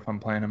 I don't know if I'm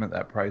playing him at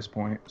that price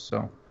point.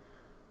 So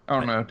I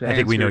don't know. I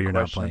think we know you're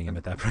not playing him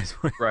at that price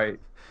point. Right.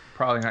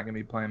 Probably not going to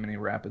be playing many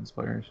Rapids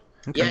players.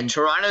 Okay. Yeah,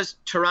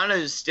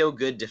 Toronto's still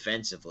good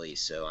defensively,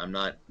 so I'm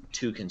not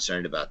too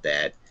concerned about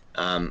that.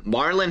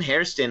 Marlon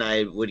Hairston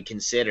I would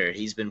consider.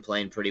 He's been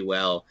playing pretty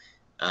well.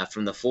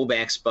 From the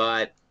fullback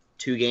spot,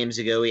 2 games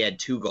ago he had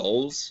 2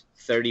 goals,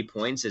 30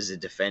 points as a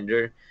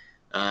defender.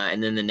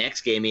 And then the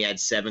next game he had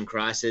 7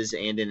 crosses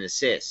and an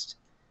assist.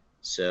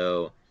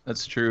 So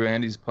that's true.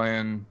 Andy's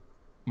playing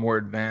more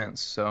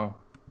advanced, so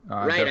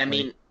right. Definitely. I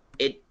mean,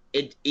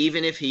 it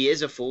even if he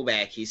is a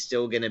fullback, he's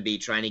still going to be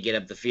trying to get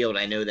up the field.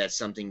 I know that's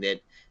something that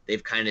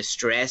they've kind of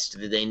stressed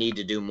that they need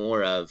to do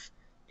more of,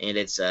 and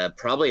it's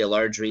probably a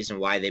large reason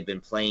why they've been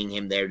playing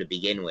him there to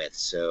begin with.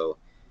 So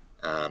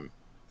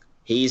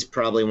he's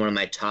probably one of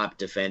my top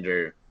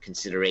defender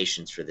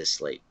considerations for this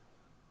slate.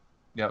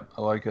 Yep,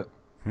 I like it.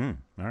 All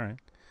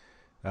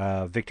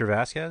right. Victor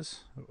Vasquez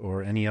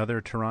or any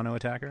other Toronto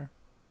attacker?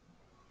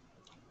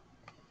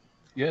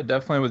 Yeah,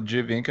 definitely with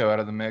Giovinco out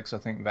of the mix. I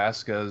think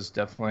Vasquez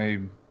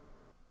definitely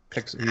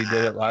picks. He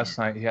did it last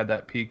night. He had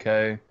that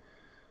PK,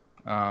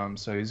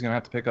 so he's gonna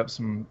have to pick up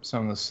some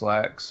of the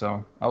slack.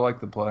 So I like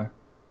the play.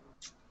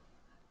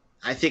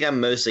 I think I'm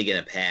mostly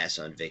gonna pass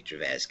on Victor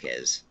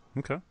Vasquez.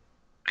 Okay.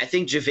 I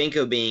think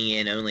Giovinco being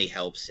in only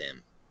helps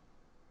him.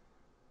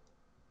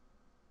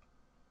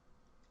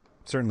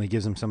 Certainly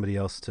gives him somebody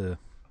else to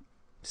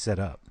set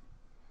up.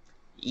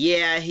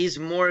 Yeah, he's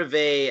more of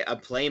a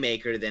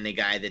playmaker than a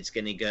guy that's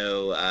going to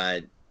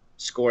go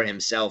score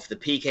himself. The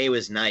PK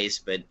was nice,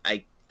 but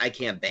I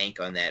can't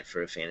bank on that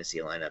for a fantasy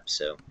lineup.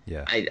 So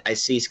yeah, I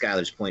see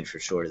Skylar's point for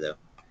sure, though.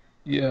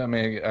 Yeah, I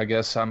mean, I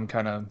guess I'm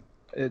kind of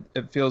it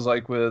feels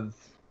like with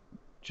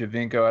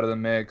Giovinco out of the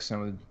mix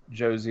and with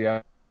Josie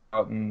out,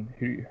 and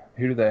who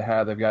do they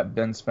have? They've got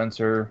Ben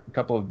Spencer, a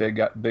couple of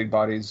big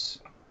bodies.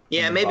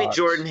 Yeah, maybe box.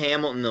 Jordan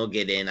Hamilton will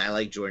get in. I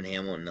like Jordan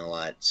Hamilton a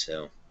lot,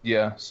 so.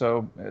 Yeah,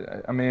 so,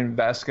 I mean,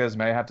 Vasquez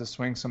may have to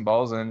swing some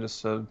balls in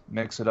just to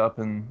mix it up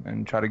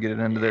and try to get it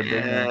into their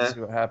big man and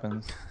see what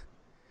happens.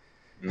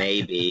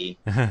 Maybe.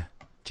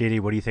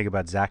 JD, what do you think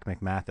about Zach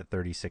McMath at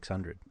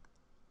 3,600?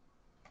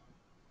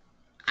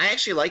 I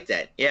actually like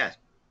that, yeah.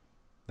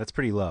 That's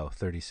pretty low,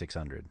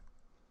 3,600.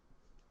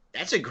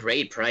 That's a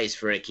great price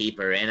for a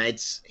keeper, and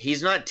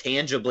he's not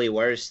tangibly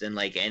worse than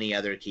like any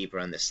other keeper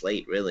on the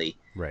slate, really.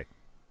 Right.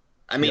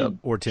 I mean,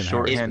 or Tim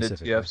short-handed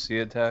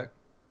TFC attack.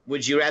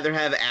 Would you rather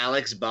have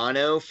Alex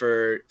Bono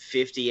for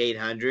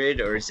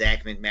 5,800 or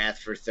Zach McMath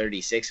for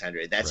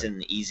 3,600? That's right.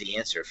 An easy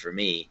answer for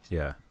me.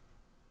 Yeah.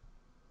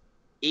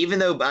 Even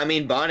though, I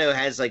mean, Bono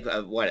has like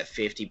a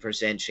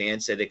 50%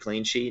 chance at a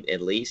clean sheet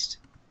at least.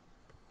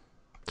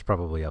 It's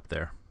probably up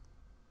there.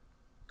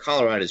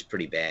 Colorado's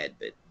pretty bad,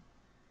 but.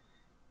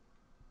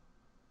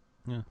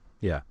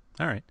 Yeah.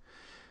 All right.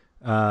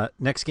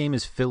 Next game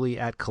is Philly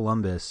at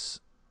Columbus.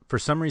 For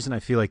some reason, I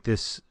feel like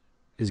this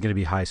is going to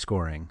be high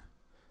scoring.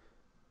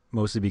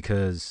 Mostly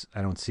because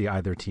I don't see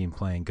either team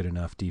playing good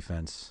enough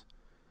defense.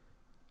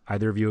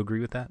 Either of you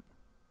agree with that?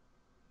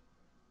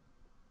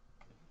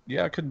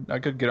 Yeah, I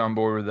could get on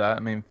board with that. I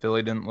mean,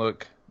 Philly didn't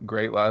look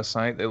great last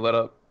night. They let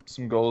up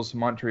some goals to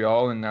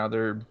Montreal, and now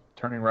they're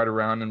turning right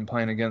around and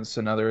playing against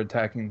another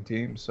attacking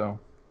team. So,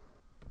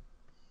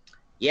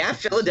 yeah,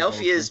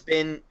 Philadelphia's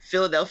been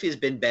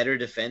better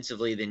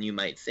defensively than you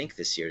might think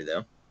this year,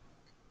 though.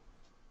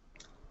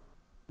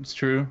 It's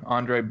true.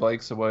 Andre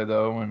Blake's away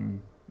though, and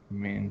I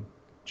mean.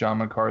 John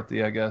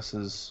McCarthy, I guess,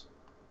 is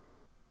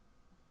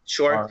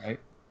sure. All right.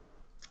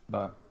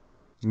 But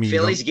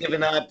Philly's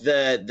given up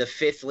the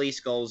 5th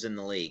least goals in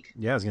the league.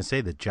 Yeah, I was going to say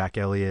the Jack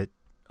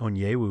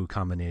Elliott-Onyewu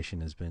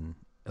combination has been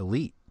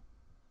elite.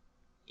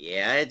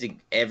 Yeah,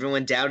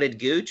 everyone doubted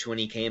Gooch when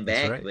he came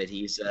back, right. But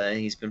he's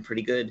been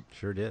pretty good.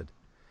 Sure did.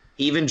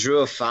 He even drew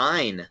a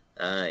fine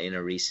in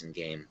a recent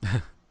game.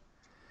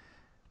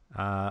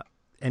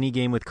 Any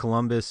game with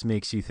Columbus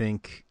makes you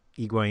think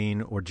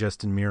Higuaín or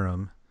Justin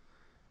Meram.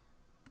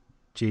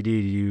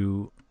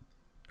 JD,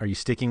 are you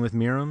sticking with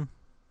Meram,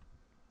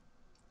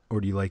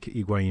 or do you like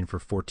Higuaín for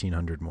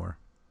 1,400 more?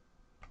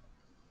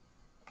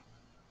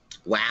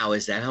 Wow,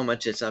 is that how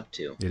much it's up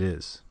to? It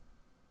is.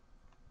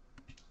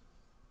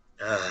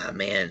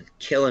 Man,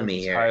 killing me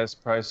here.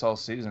 Highest price all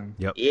season.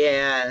 Yep.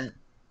 Yeah,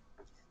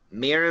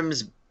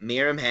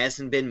 Meram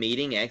hasn't been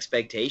meeting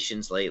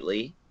expectations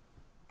lately.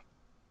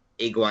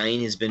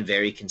 Higuaín has been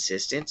very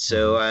consistent,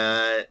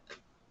 so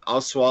I'll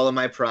swallow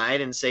my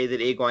pride and say that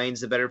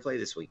Higuaín's the better play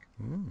this week.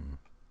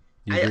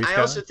 I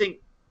also think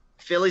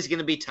Philly's going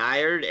to be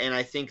tired, and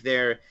I think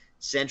their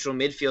central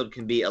midfield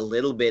can be a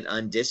little bit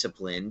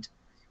undisciplined,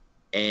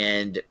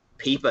 and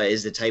Pipa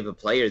is the type of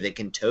player that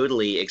can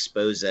totally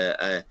expose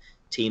a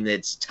team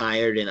that's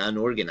tired and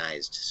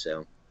unorganized.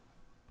 So,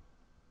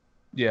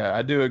 yeah,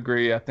 I do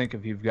agree. I think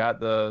if you've got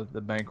the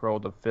bankroll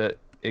to fit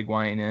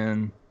Higuaín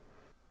in,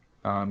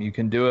 you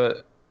can do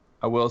it.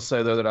 I will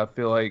say, though, that I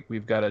feel like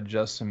we've got a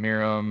Justin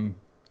Meram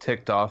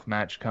ticked-off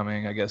match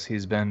coming. I guess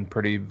he's been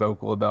pretty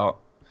vocal about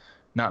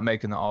not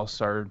making the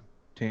All-Star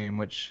team,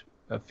 which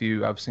I've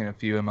seen a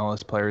few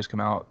MLS players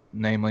come out,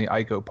 namely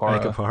Iko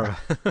Para.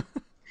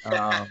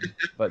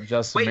 But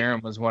Justin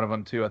Meram was one of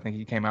them, too. I think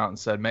he came out and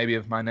said, maybe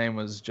if my name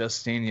was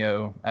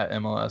Justinho at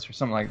MLS or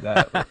something like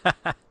that.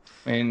 I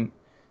mean,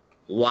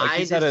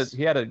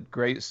 he had a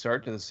great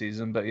start to the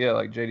season, but, yeah,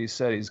 like JD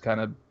said, he's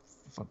kind of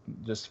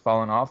just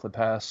fallen off the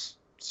past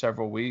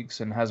several weeks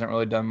and hasn't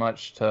really done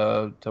much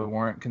to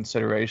warrant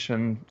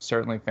consideration,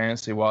 certainly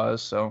fantasy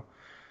wise. So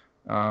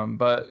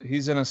But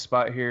he's in a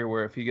spot here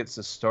where if he gets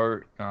to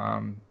start,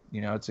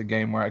 it's a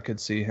game where I could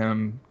see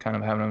him kind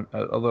of having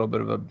a little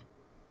bit of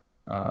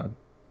a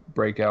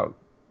breakout,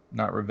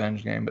 not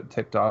revenge game, but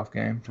ticked off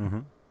game. Mm-hmm.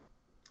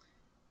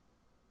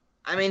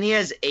 I mean, he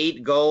has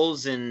 8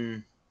 goals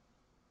and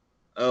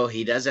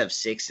he does have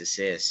 6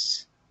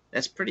 assists.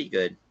 That's pretty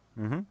good.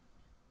 Mm-hmm.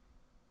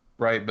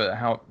 Right,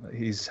 but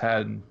he's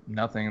had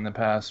nothing in the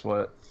past,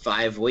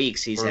 5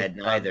 weeks he's had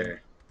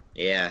neither.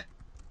 Yeah.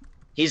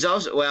 He's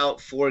also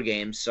 4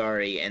 games,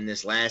 sorry, and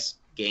this last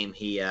game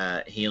he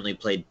only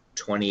played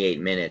 28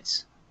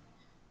 minutes.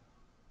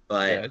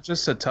 But yeah, it's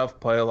just a tough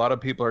play. A lot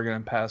of people are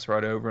going to pass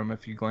right over him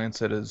if you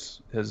glance at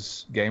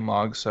his game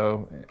log,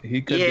 so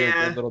he could be a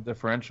good little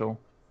differential.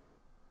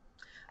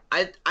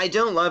 I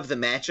don't love the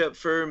matchup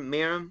for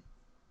Miram,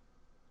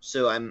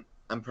 so I'm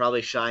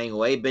probably shying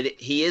away, but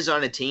he is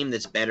on a team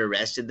that's better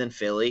rested than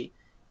Philly,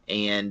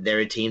 and they're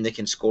a team that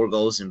can score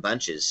goals in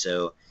bunches.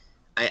 So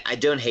I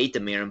don't hate the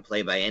Miram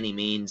play by any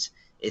means.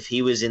 If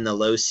he was in the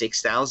low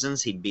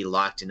 6,000s, he'd be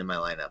locked into my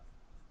lineup.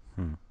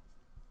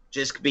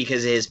 Just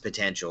because of his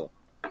potential.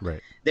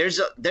 Right. There's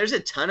a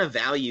ton of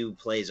value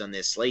plays on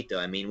this slate, though.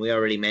 I mean, we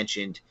already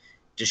mentioned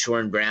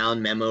Deshaun Brown,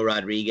 Memo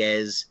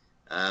Rodriguez,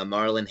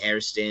 Marlon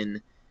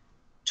Hairston.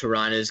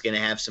 Toronto's going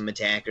to have some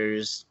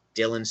attackers,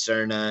 Dylan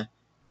Cerna.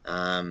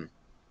 And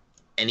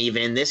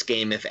even in this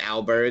game, if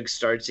Alberg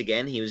starts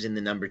again, he was in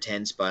the number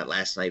 10 spot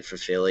last night for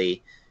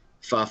Philly.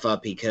 Fafa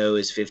Picault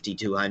is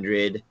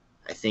 5,200.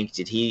 I think,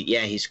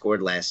 he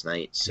scored last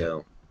night.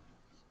 So,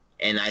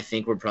 and I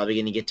think we're probably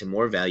going to get to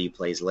more value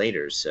plays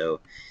later. So,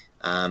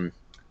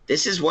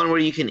 this is one where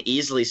you can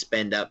easily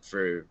spend up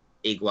for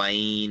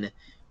Higuain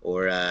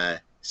or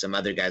some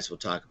other guys we'll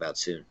talk about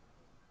soon.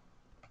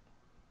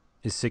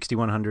 Is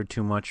 6,100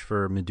 too much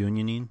for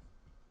Medunjanin?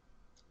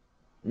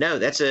 No,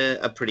 that's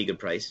a pretty good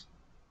price.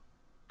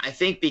 I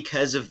think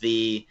because of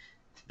the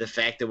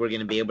fact that we're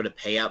going to be able to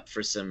pay up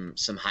for some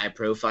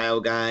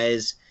high-profile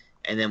guys,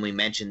 and then we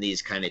mentioned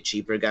these kind of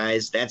cheaper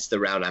guys, that's the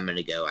route I'm going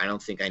to go. I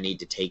don't think I need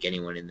to take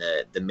anyone in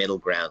the middle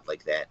ground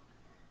like that.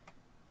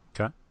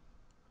 Okay.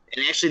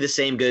 And actually the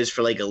same goes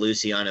for like a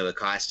Luciano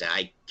Acosta.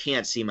 I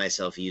can't see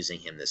myself using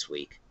him this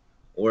week.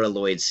 Or a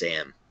Lloyd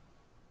Sam.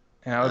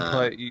 And I would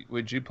play.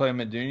 Would you play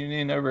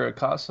Medunjanin over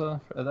Acosta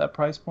at that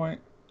price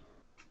point?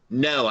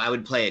 No, I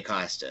would play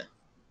Acosta.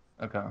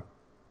 Okay.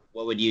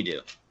 What would you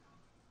do?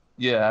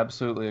 Yeah,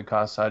 absolutely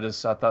Acosta.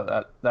 I thought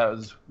that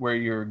was where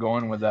you were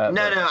going with that.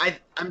 No,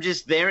 I'm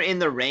just there in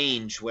the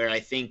range where I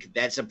think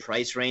that's a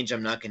price range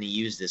I'm not going to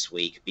use this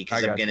week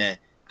because I'm gonna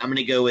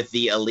go with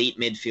the elite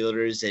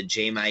midfielders at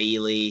Jay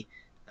Maile.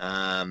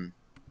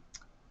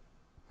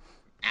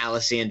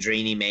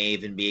 Alessandrini may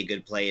even be a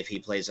good play if he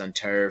plays on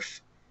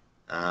turf.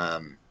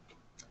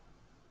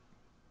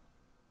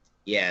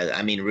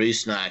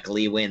 Rusnak,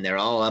 Lee Win, they're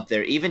all up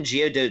there. Even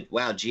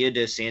Gio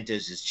Dos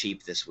Santos is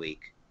cheap this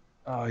week.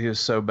 Oh, he was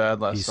so bad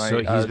last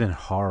night. He's been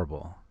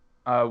horrible.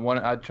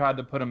 I tried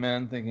to put him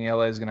in thinking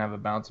LA is going to have a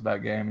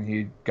bounce-back game, and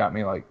he got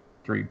me like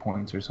 3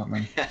 points or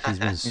something. He's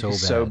been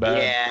so bad.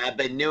 Yeah,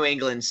 but New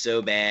England's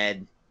so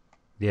bad.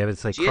 Yeah, but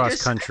it's like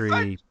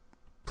cross-country,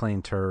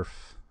 playing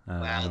turf.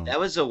 Wow, that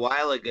was a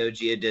while ago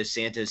Gio Dos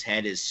Santos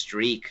had his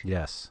streak.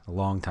 Yes, a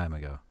long time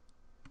ago.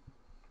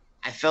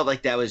 I felt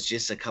like that was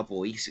just a couple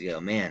weeks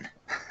ago, man.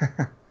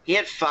 He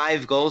had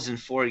 5 goals in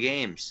 4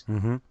 games.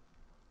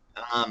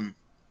 Mm-hmm.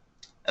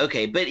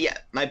 Okay, but yeah,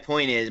 my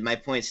point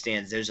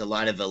stands. There's a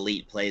lot of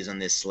elite plays on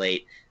this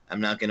slate.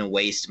 I'm not going to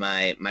waste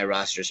my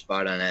roster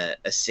spot on a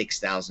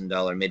 $6,000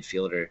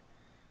 midfielder.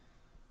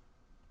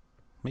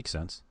 Makes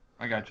sense.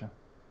 I gotcha.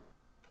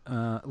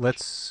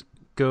 Let's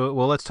go.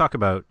 Well, let's talk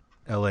about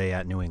LA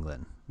at New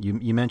England.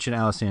 You mentioned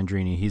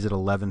Alessandrini. He's at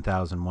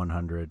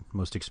 11,100,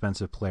 most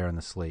expensive player on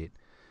the slate.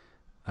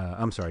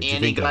 I'm sorry,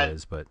 Javinko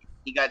is, but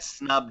he got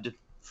snubbed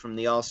from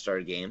the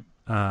All-Star game.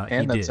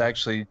 And that's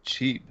actually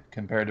cheap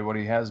compared to what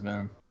he has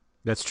been.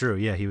 That's true.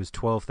 Yeah, he was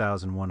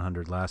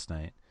 12,100 last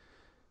night.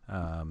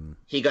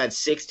 He got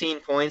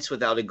 16 points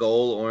without a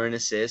goal or an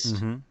assist.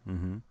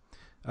 Mm-hmm,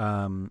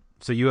 mm-hmm.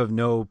 So you have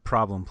no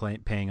problem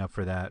paying up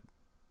for that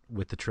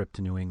with the trip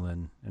to New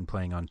England and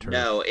playing on turf?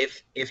 No,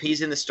 if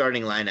he's in the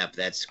starting lineup,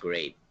 that's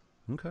great.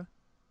 Okay.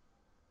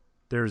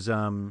 There's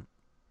a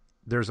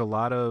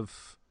lot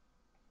of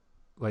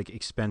like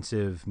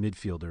expensive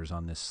midfielders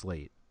on this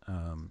slate,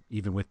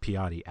 even with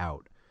Piatti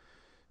out.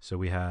 So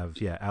we have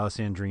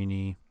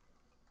Alessandrini.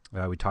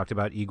 We talked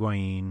about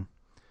Higuain.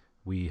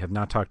 We have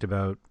not talked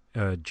about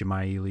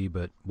Jamaili,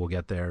 but we'll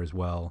get there as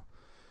well.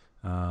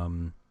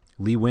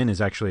 Lee Win is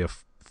actually a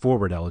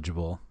forward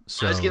eligible.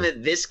 So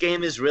this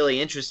game is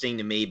really interesting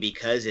to me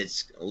because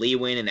it's Lee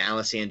Win and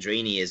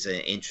Alessandrini is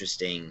an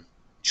interesting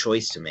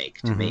choice to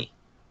make to me.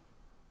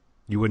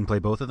 You wouldn't play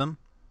both of them?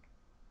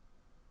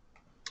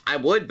 I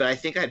would, but I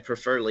think I'd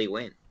prefer Lee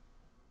Win.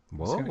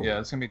 Whoa.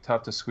 It's gonna be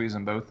tough to squeeze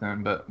them both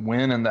in, but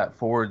Win in that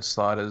forward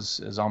slot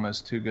is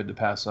almost too good to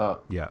pass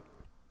up. Yeah.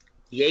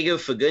 Diego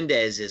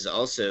Fagundes is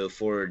also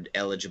forward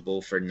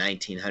eligible for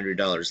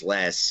 $1,900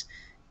 less.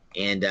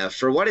 And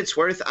for what it's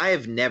worth, I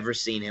have never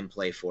seen him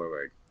play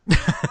forward.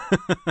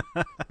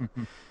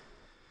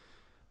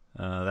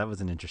 That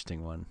was an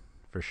interesting one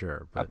for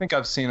sure. But I think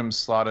I've seen him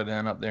slotted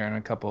in up there in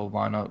a couple of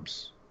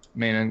lineups. I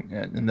mean,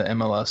 in the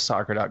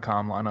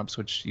MLSsoccer.com lineups,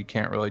 which you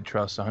can't really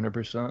trust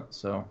 100%.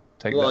 So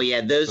take Well, that.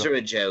 yeah, those are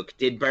a joke.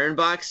 Did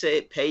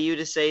Burnbox pay you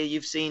to say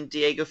you've seen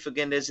Diego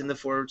Fagundes in the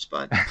forward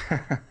spot?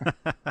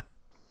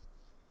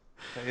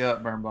 Pay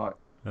up, Burnbach.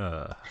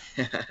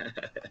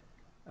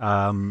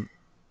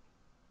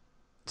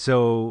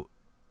 So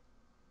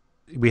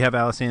we have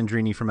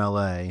Alessandrini from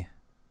LA,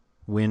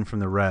 win from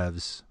the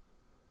Revs.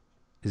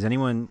 Is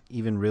anyone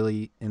even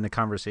really in the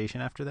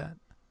conversation after that?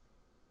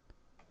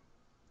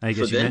 I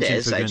guess you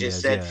mentioned Fagundes. I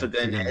just said yeah,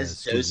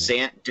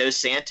 Fagundes. Dos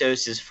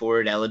Santos is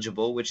forward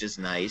eligible, which is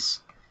nice.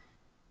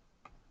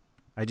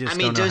 I just I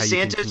mean, don't know Dos how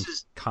you Santos can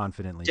is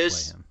confidently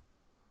Dos- play him.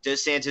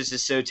 Dos Santos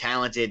is so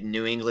talented.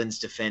 New England's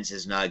defense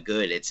is not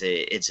good. It's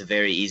a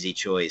very easy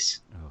choice.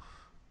 Oh.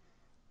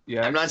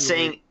 Yeah, I'm not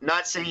actually,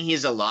 saying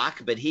he's a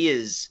lock, but he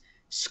is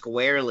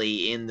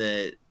squarely in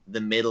the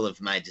middle of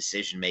my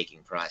decision making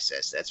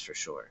process. That's for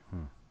sure.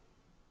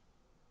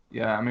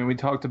 Yeah, I mean, we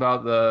talked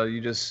about you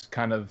just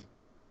kind of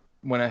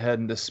went ahead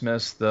and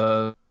dismissed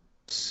the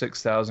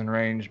 6,000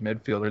 range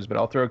midfielders, but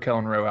I'll throw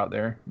Kellen Rowe out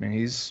there. I mean,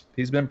 he's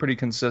been pretty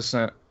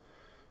consistent,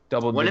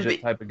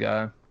 double-digit type of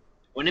guy.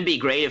 Wouldn't it be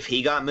great if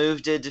he got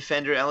moved to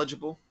defender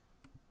eligible?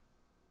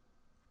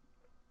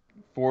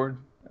 Forward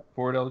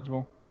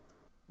eligible?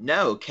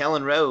 No,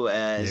 Kellen Rowe Yeah,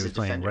 as he a was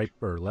playing defender. right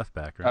or left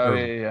back, right? Oh, Or-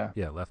 yeah.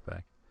 Yeah, left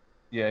back.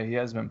 Yeah, he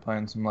has been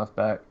playing some left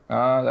back.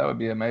 That would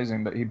be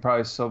amazing, but he'd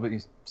probably still be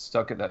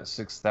stuck at that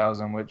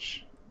 6,000,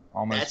 which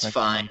almost That's makes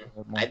fine. him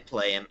unplayable. I'd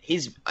play him.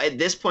 He's at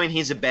this point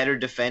he's a better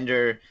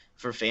defender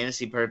for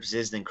fantasy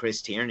purposes than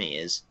Chris Tierney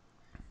is.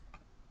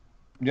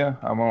 Yeah,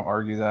 I won't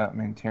argue that. I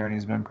mean,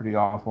 Tierney's been pretty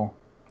awful.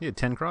 He had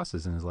 10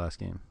 crosses in his last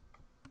game.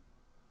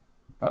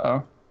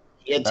 Uh-oh.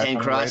 He had Back 10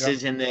 on the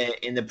crosses in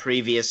the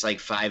previous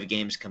 5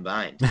 games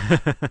combined.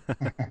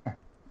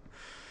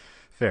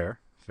 Fair.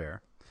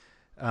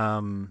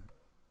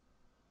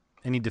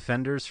 Any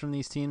defenders from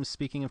these teams?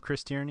 Speaking of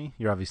Chris Tierney,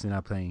 you're obviously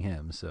not playing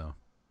him, so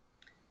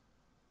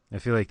I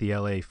feel like the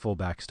LA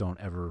fullbacks don't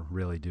ever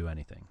really do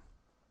anything.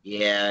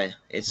 Yeah,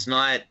 it's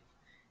not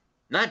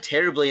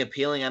terribly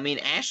appealing. I mean,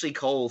 Ashley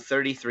Cole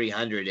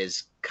 3,300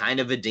 is kind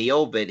of a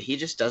deal, but he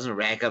just doesn't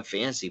rack up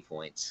fantasy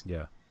points.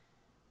 Yeah.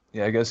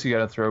 Yeah, I guess you got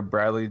to throw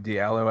Bradley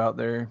Diallo out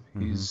there.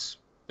 Mhm. He's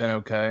been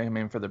okay. I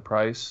mean, for the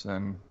price,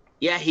 and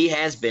Yeah, he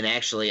has been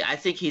actually. I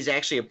think he's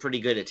actually a pretty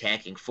good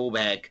attacking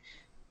fullback.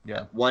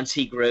 yeah, Once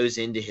he grows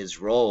into his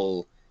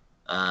role,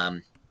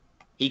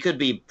 he could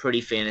be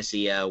pretty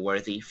fantasy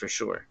worthy for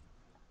sure.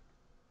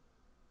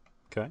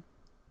 Okay.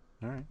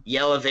 All right.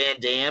 Yella Van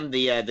Dam,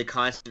 the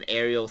constant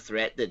aerial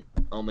threat that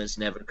almost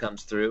never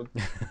comes through.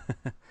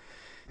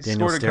 he's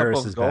Daniel scored a Steres couple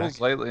is of goals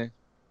back. lately,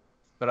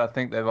 but I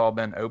think they've all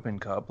been Open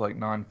Cup, like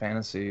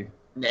non-fantasy.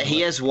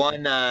 He has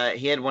one.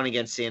 He had one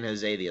against San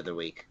Jose the other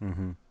week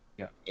Mm-hmm.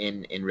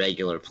 in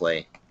regular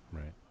play.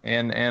 Right.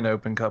 And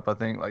Open Cup, I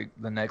think, like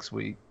the next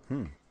week.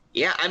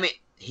 Yeah, I mean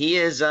he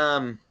is.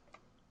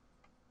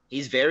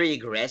 He's very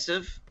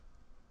aggressive,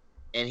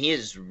 and he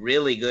is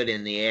really good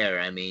in the air.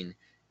 I mean,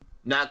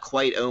 not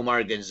quite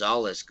Omar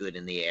Gonzalez good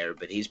in the air,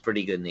 but he's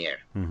pretty good in the air.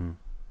 Mm-hmm.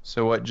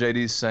 So what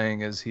JD's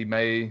saying is he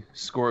may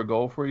score a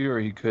goal for you, or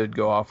he could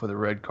go off with a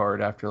red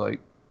card after like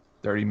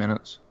 30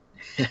 minutes.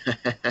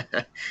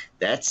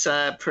 That's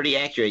pretty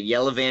accurate.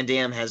 Yella Van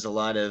Dam has a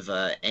lot of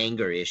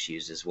anger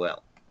issues as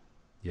well.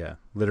 Yeah.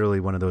 Literally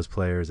one of those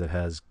players that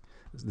has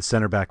the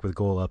center back with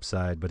goal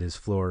upside, but his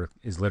floor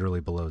is literally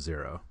below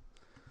 0.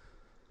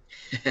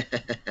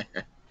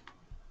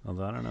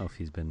 Although I don't know if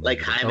he's been Like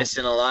negative.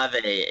 Jameson Olave,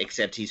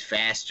 except he's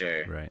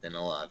faster Right. than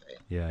Olave.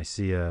 Yeah, I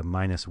see a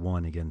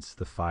 -1 against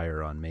the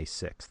Fire on May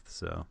 6th.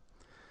 So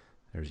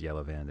there's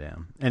Yella Van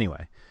Dam.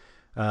 Anyway,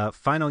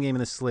 final game in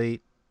the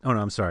slate. Oh, no,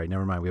 I'm sorry.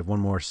 Never mind. We have one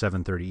more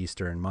 7:30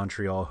 Eastern.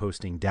 Montreal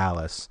hosting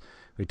Dallas.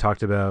 We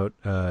talked about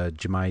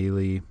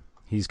Jamaili.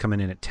 He's coming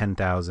in at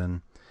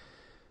 10,000.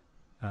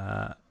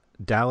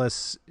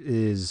 Dallas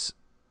is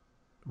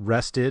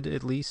rested,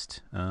 at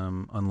least,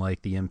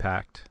 unlike the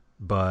Impact.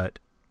 But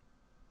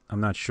I'm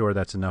not sure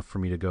that's enough for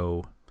me to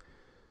go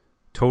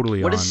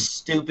totally What on a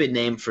stupid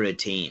name for a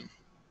team.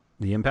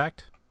 the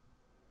Impact.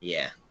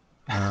 Yeah.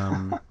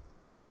 Um,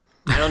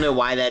 I don't know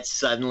why that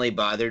suddenly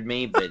bothered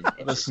me, but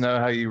Let us know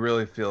how you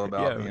really feel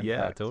about the yeah,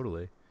 Impact.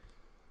 totally.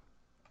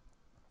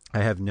 I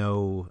have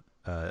no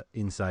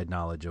inside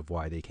knowledge of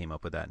why they came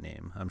up with that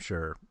name. I'm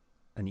sure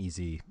an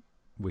easy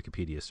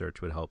Wikipedia search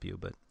would help you.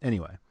 But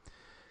anyway,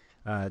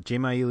 Jay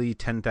Maile,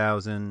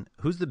 10,000.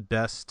 Who's the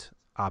best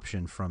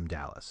option from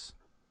Dallas?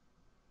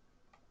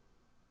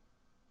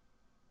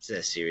 it's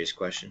a serious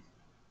question.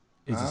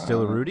 Is it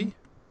still a Rudy?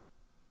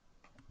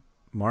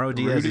 Mauro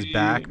Diaz is Rudy,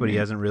 back, but he I mean,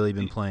 hasn't really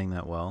been playing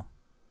that well.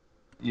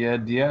 Yeah,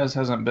 Diaz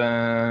hasn't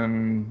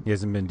been He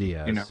hasn't been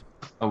Diaz.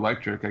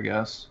 electric, I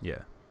guess. Yeah.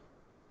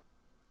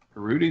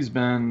 Rudy's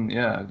been,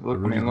 look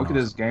Rudy's at been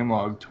his game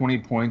log, 20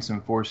 points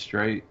in 4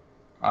 straight.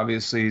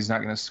 Obviously, he's not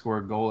going to score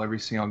a goal every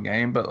single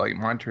game, but like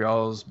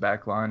Montreal's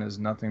back line is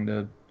nothing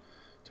to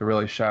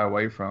really shy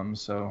away from.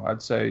 So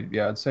I'd say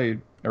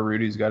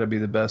Urruti's got to be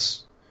the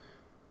best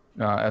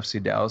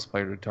FC Dallas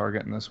player to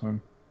target in this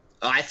one.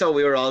 Oh, I thought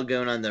we were all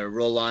going on the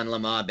Roland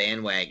Lamah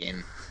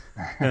bandwagon.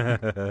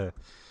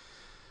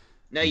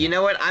 No, you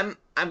know what? I'm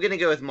gonna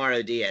go with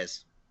Mauro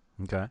Diaz.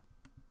 Okay.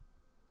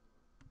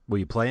 Will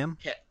you play him?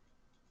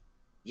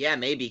 Yeah,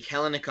 maybe.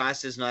 Kellen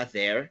Acosta's not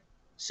there,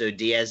 so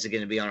Diaz is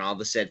going to be on all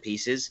the set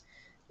pieces.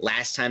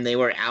 Last time they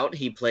were out,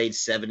 he played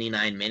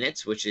 79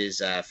 minutes, which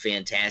is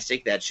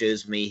fantastic. That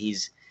shows me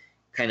he's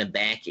kind of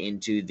back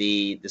into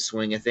the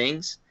swing of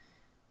things.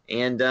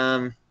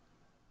 And,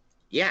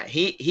 yeah,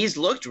 he's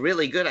looked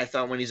really good, I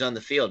thought, when he's on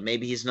the field.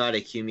 Maybe he's not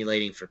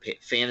accumulating for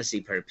fantasy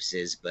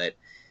purposes, but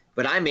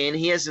I'm in.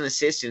 He has an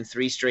assist in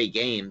 3 straight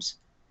games.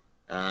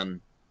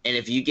 And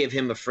if you give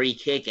him a free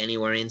kick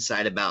anywhere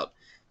inside about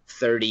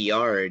 30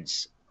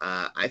 yards,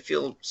 I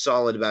feel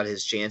solid about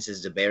his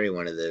chances to bury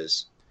one of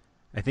those.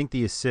 I think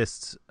the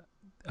assists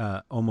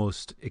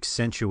almost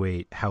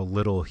accentuate how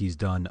little he's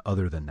done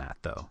other than that,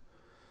 though.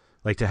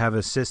 Like, to have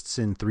assists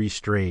in 3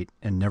 straight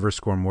and never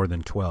score more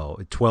than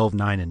 12,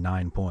 9, and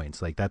 9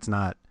 points. Like, he's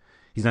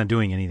not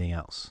doing anything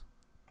else.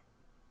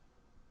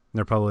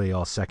 They're probably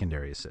all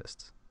secondary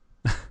assists.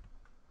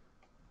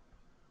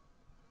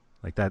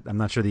 Like that, I'm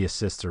not sure the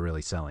assists are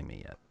really selling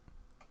me yet.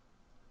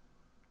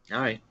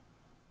 All right.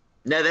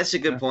 No, that's a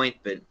good point,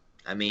 but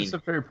I mean, it's a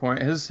fair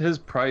point. His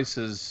price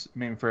is, I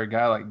mean, for a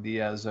guy like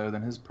Diaz, though,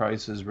 then his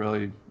price is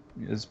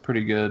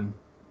pretty good.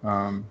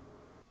 I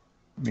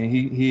mean,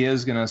 he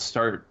is going to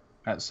start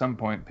at some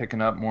point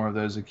picking up more of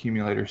those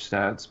accumulator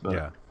stats, but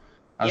yeah.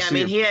 I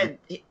mean,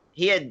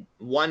 he had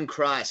 1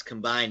 cross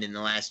combined in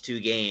the last 2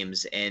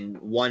 games and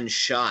 1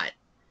 shot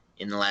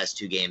in the last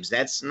 2 games.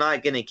 That's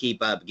not going to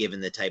keep up given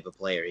the type of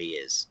player he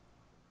is.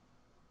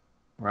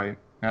 Right.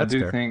 I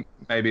do think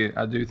maybe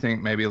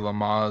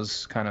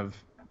Lamah's kind of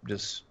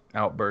just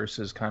outburst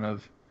has kind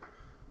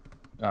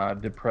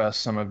of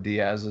depressed some of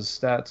Diaz's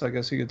stats, I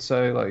guess you could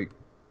say. Like,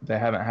 they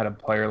haven't had a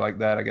player like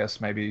that, I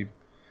guess, maybe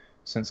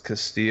since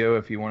Castillo,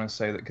 if you want to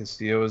say that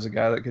Castillo is a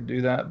guy that could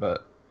do that,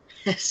 but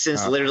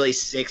since literally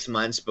 6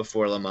 months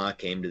before Lamah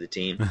came to the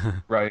team.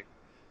 Right.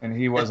 And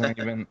he wasn't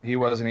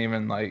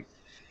even like,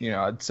 you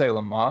know, I'd say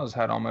Lamah's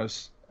had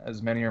almost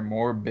as many or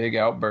more big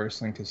outbursts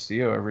than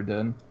Castillo ever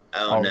did.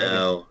 Oh, already.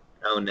 No.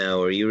 Oh,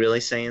 no. Are you really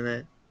saying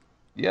that?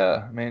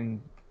 Yeah. I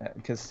mean,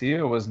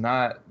 Castillo was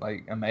not,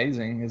 like,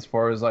 amazing as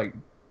far as, like,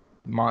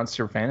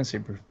 monster fantasy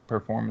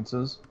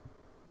performances.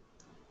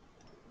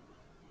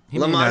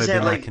 Lamah's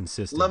had,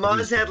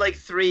 like,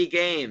 3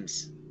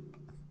 games.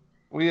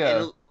 Well, yeah.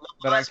 And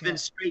Lamah's been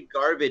straight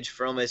garbage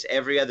for almost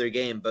every other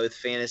game, both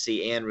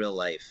fantasy and real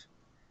life.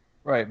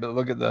 Right, but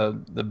look at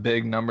the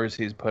big numbers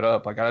he's put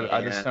up. Like,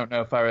 I just don't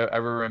know if I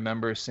ever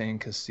remember seeing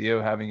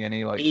Castillo having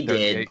any, like,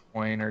 38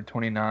 point or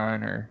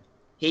 29 or...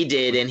 He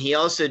did, and he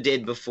also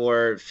did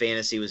before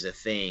fantasy was a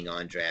thing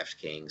on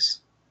DraftKings.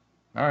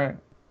 All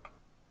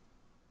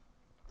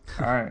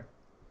right.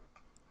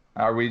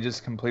 Are we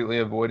just completely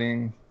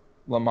avoiding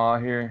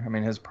Lamah here? I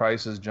mean, his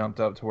price has jumped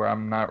up to where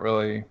I'm not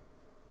really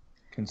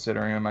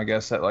considering him. I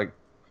guess at, like,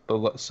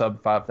 the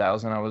sub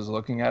 5,000 I was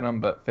looking at him,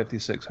 but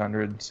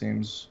 5,600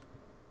 seems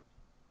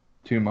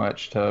too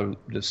much to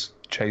just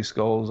chase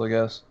goals, I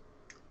guess.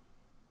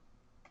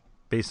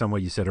 Based on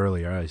what you said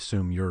earlier, I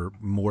assume you're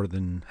more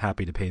than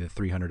happy to pay the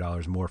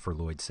 $300 more for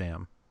Lloyd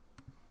Sam.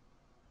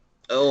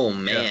 Oh,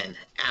 man.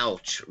 Yeah.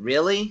 Ouch.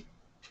 Really?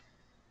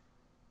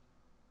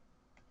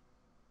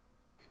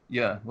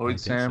 Yeah, Lloyd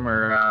Sam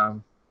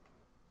or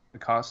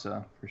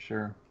Acosta, for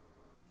sure.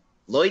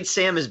 Lloyd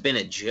Sam has been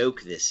a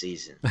joke this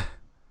season.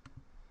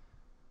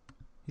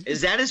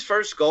 Is that his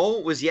first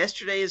goal? Was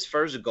yesterday his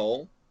first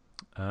goal?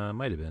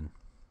 Might have been.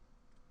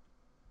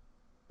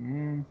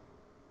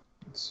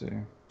 Let's see.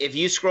 If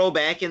you scroll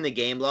back in the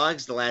game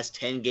logs, the last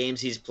 10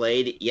 games he's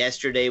played,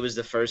 yesterday was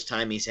the first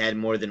time he's had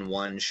more than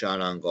 1 shot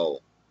on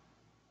goal.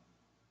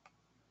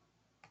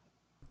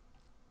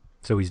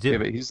 So he's due. Yeah,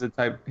 but he's the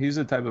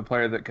type of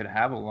player that could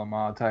have a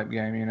Lamah type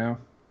game, you know?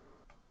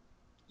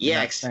 Yeah.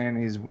 I'm not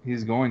saying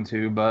he's going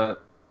to,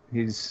 but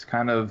he's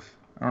kind of,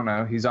 I don't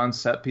know, he's on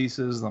set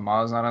pieces.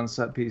 Lamah's not on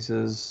set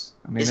pieces.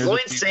 I mean, is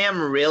Lloyd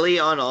Sam really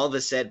on all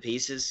the set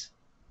pieces?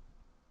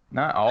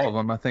 Not all of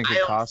them. I think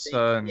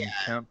Acosta and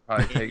Kemp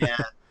probably take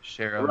a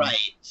share of them.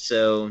 Right.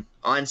 So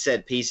on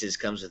set pieces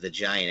comes with a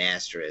giant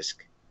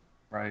asterisk.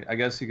 Right. I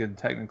guess you could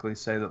technically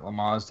say that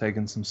Lamah's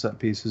taken some set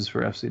pieces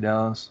for FC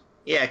Dallas.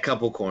 Yeah, a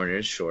couple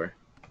corners, sure.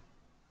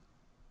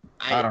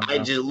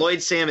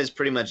 Lloyd Sam is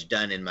pretty much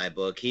done in my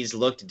book. He's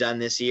looked done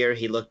this year.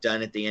 He looked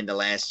done at the end of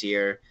last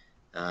year.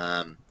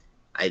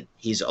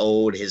 He's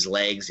old. His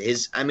legs.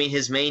 His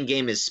main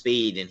game is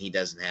speed, and he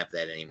doesn't have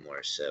that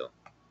anymore. So.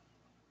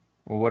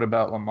 Well, what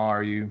about Lamah?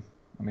 Are you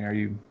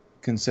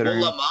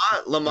considering? Well,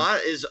 Lamah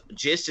is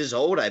just as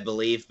old, I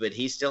believe, but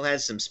he still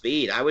has some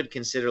speed. I would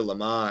consider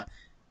Lamah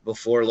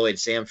before Lloyd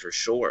Sam for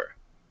sure.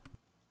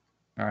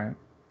 All right.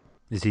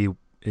 Is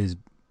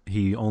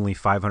he only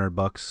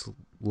 $500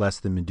 less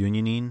than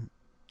Medunjanin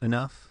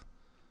enough?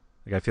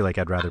 Like, I feel like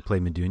I'd rather play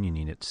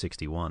Medunjanin at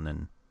 61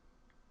 than.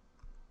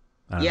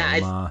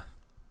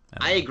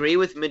 I agree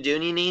with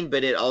Medunjanin,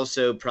 but it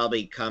also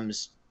probably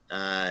comes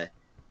to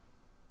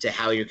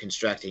how you're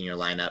constructing your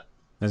lineup.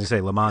 As I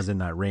say, Lamah's in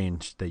that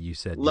range that you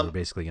said you were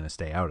basically going to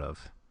stay out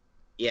of.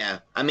 Yeah,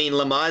 I mean,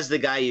 Lamah's the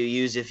guy you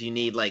use if you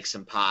need like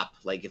some pop,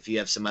 like if you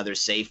have some other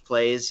safe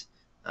plays.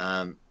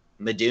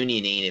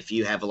 Medunjanin, if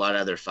you have a lot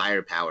of other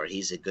firepower,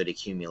 he's a good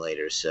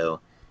accumulator.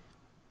 So,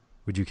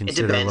 would you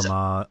consider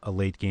Lamah a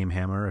late game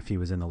hammer if he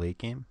was in the late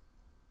game?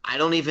 I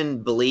don't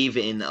even believe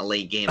in a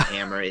late game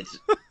hammer.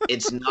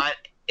 It's not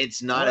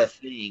a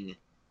thing.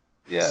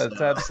 Yeah, so.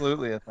 It's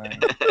absolutely a thing.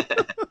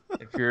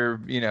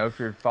 If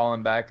you're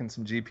falling back in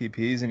some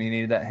GPPs and you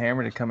need that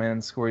hammer to come in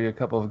and score you a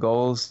couple of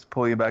goals to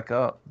pull you back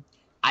up.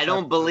 I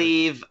don't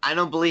believe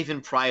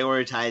in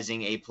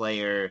prioritizing a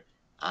player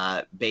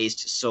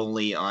based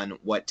solely on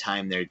what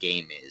time their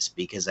game is,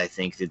 because I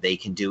think that they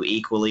can do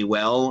equally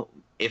well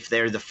if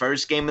they're the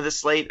first game of the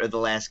slate or the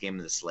last game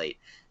of the slate.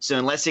 So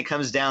unless it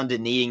comes down to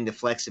needing the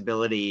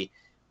flexibility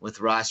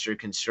with roster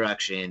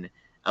construction,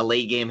 a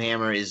late game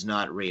hammer is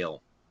not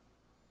real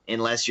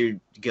unless you're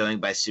going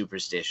by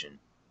superstition.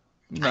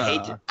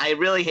 Nah. I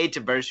really hate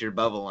to burst your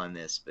bubble on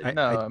this, but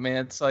I mean,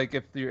 it's like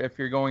if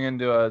you're going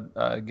into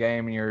a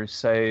game and you're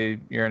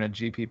in a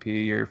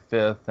GPP, you're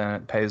fifth and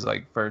it pays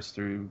like first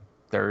through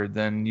third,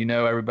 then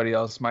everybody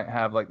else might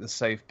have like the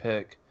safe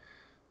pick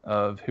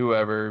of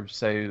whoever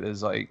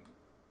is like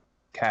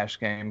cash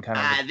game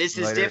kind of. This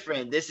is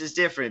different. This is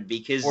different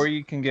because. Or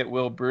you can get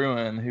Will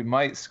Bruin, who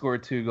might score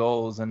 2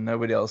 goals and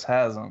nobody else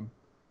has them.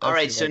 All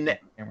right, so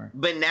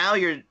but now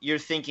you're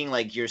thinking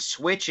like you're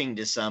switching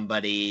to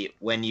somebody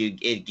when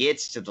it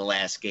gets to the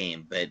last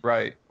game. But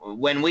right,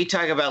 when we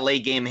talk about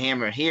late game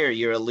hammer here,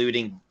 you're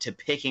alluding to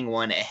picking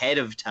one ahead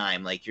of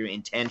time, like you're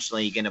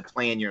intentionally going to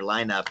plan your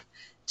lineup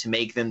to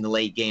make them the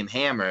late game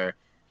hammer.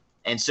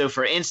 And so,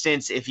 for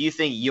instance, if you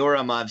think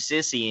Yoram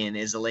Movsisyan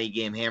is a late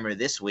game hammer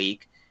this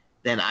week,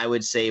 then I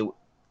would say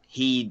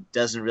he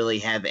doesn't really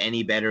have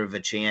any better of a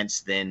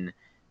chance than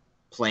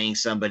playing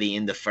somebody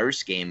in the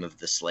first game of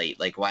the slate.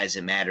 Like, why does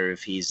it matter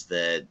if he's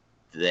the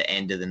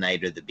end of the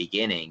night or the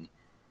beginning?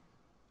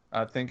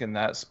 I think in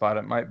that spot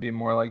it might be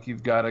more like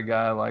you've got a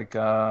guy like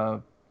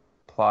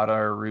Plata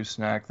or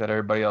Rusnak that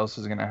everybody else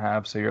is going to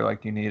have, so you're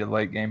like you need a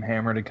late game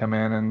hammer to come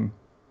in and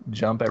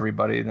jump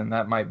everybody. Then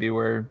that might be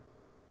where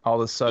all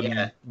of a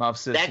sudden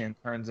Movsisyan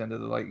turns into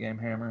the late game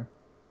hammer.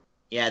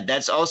 Yeah,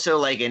 that's also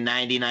like a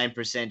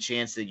 99%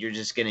 chance that you're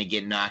just going to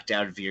get knocked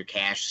out of your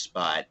cash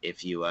spot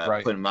if you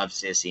put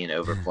Movsisyan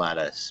over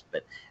Platas.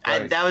 But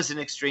that was an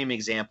extreme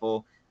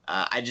example.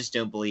 I just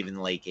don't believe in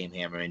the late game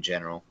hammer in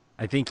general.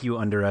 I think you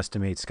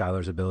underestimate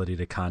Skylar's ability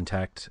to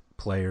contact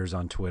players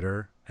on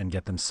Twitter and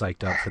get them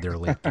psyched up for their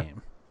late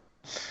game.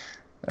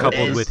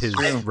 Coupled with his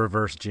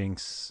reverse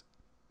jinx.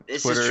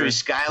 This Twitter, is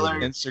true.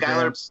 Skylar,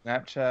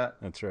 Snapchat.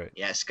 That's right.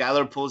 Yeah,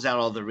 Skylar pulls out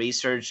all the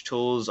research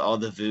tools, all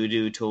the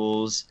voodoo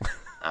tools.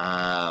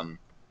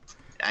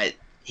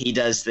 He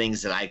does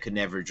things that I could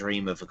never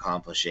dream of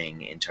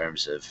accomplishing in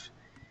terms of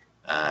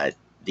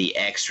the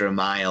extra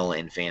mile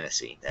in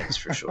fantasy. That's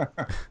for sure.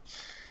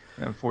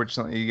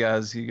 Unfortunately, you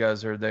guys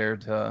are there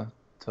to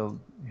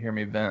hear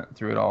me vent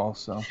through it all.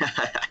 So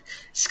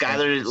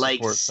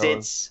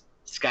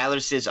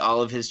Skylar sits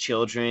all of his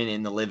children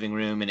in the living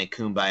room in a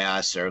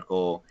kumbaya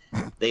circle.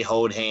 They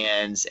hold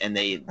hands and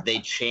they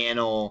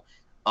channel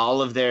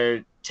all of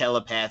their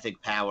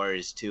telepathic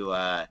powers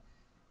to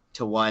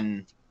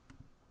one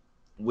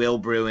Will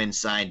Bruin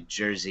signed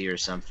jersey or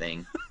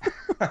something.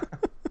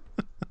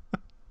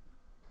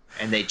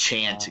 And they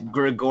chant,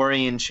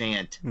 Gregorian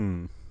chant.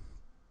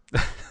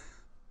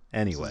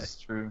 Anyway. This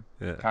is true.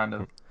 Yeah. Kind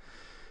of.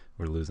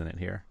 We're losing it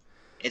here.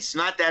 It's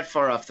not that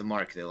far off the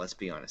mark, though, let's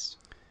be honest.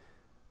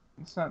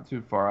 It's not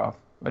too far off.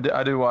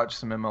 I do watch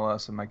some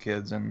MLS with my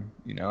kids, and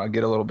I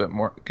get a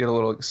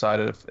little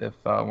excited if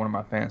one of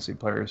my fantasy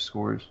players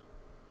scores.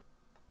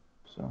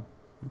 So.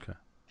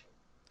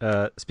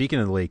 Okay. Speaking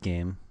of the late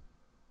game,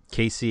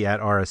 KC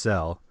at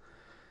RSL.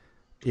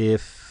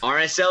 If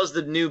RSL's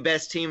the new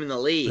best team in the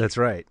league. That's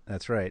right.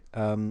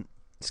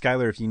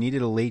 Skylar, if you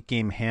needed a late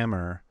game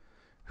hammer,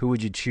 who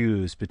would you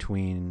choose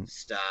between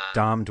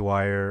Dom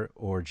Dwyer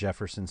or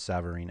Jefferson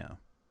Savarino?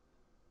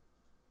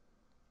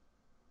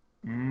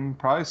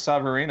 Probably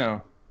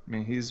Savarino. I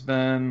mean, he's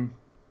been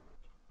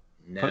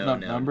putting up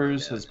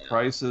numbers. His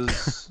price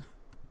is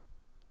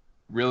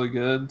really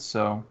good,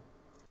 so.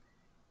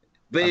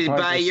 But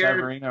by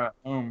Savarino at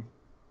home.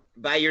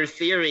 By your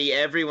theory,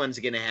 everyone's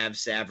going to have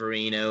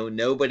Savarino.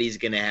 Nobody's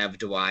going to have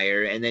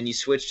Dwyer. And then you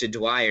switch to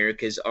Dwyer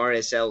because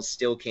RSL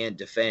still can't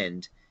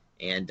defend.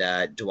 And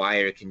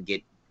Dwyer can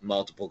get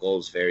multiple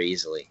goals very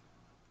easily.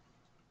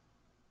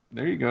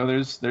 There you go.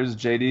 There's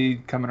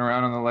JD coming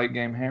around on the late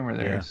game hammer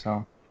there. Yeah.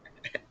 So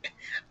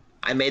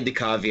I made the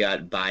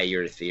caveat by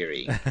your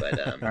theory.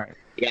 But right.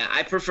 Yeah,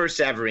 I prefer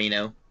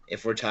Savarino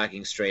if we're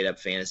talking straight up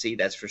fantasy.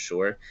 That's for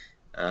sure.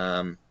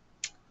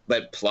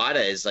 But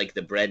Plata is like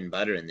the bread and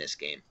butter in this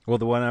game. Well,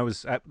 the one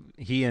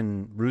he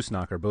and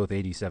Rusnak are both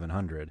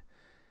 8,700.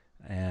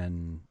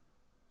 And,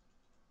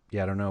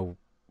 yeah, I don't know.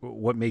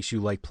 What makes you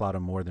like Plata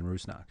more than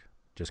Rusnak?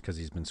 just because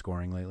he's been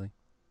scoring lately?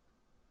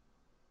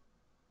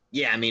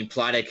 Yeah, I mean,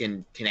 Plata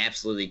can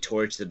absolutely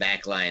torch the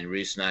back line.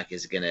 Rusnak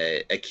is going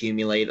to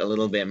accumulate a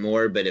little bit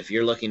more, but if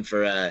you're looking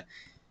for a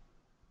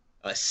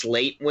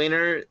slate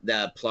winner,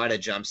 the Plata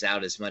jumps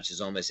out as much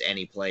as almost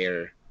any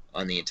player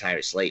on the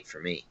entire slate for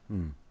me.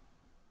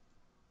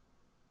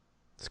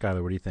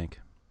 Skylar, what do you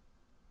think?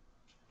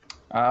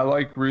 I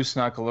like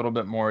Rusnak a little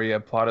bit more. Yeah,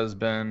 Plata's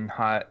been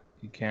hot.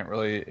 You can't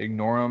really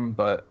ignore him,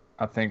 but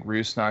I think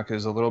Rusnak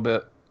is a little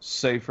bit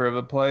safer of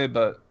a play.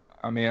 But,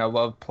 I mean, I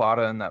love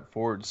Plata in that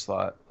forward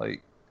slot.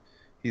 Like,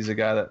 he's a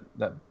guy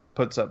that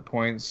puts up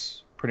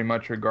points pretty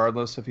much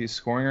regardless if he's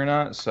scoring or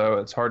not, so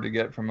it's hard to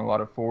get from a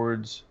lot of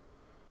forwards.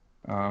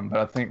 But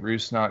I think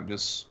Rusnak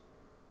just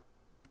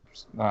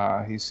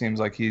he seems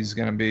like he's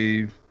going to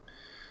be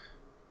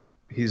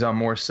he's on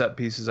more set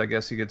pieces, I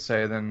guess you could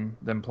say,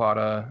 than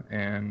Plata,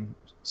 and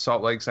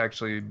Salt Lake's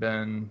actually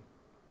been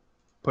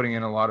putting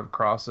in a lot of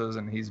crosses,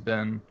 and he's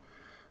been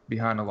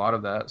behind a lot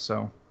of that,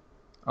 so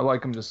I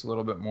like him just a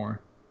little bit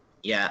more.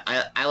 Yeah,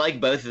 I like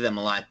both of them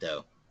a lot,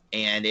 though.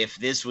 And if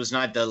this was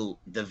not the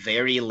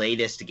very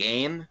latest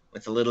game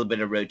with a little bit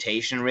of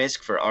rotation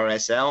risk for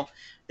RSL,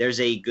 there's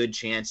a good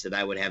chance that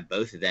I would have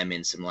both of them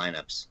in some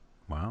lineups.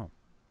 Wow.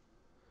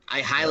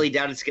 I highly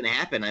doubt it's going to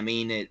happen. I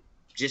mean,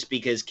 just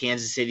because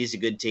Kansas City's a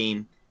good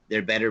team,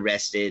 they're better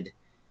rested.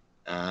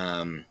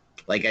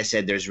 Like I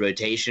said, there's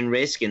rotation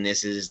risk, and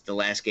this is the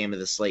last game of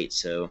the slate.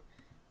 So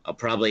I'll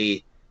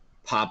probably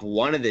pop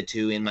one of the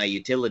two in my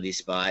utility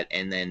spot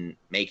and then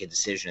make a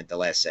decision at the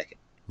last second.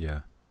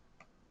 Yeah.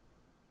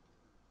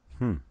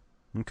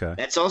 Okay.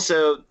 That's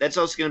also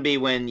going to be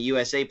when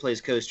USA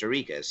plays Costa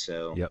Rica.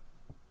 So. Yep.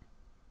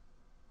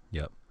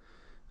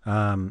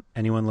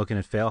 Anyone looking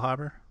at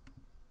Failhaber?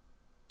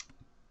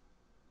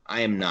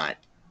 I am not.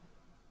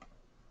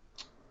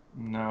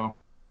 No.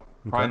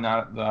 Probably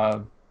not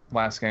the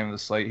last game of the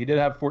slate. He did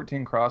have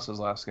 14 crosses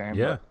last game.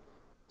 Yeah. But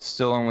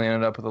still only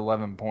ended up with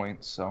 11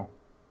 points. So.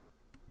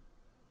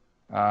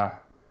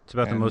 It's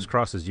about the most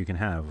crosses you can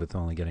have with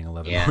only getting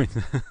 11 points.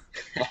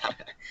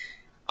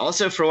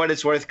 Also, for what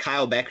it's worth,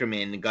 Kyle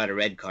Beckerman got a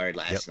red card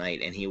last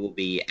night, and he will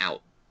be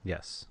out.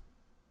 Yes.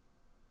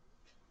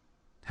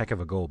 Heck of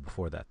a goal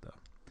before that, though.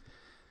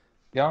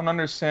 Yeah, I don't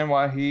understand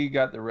why he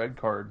got the red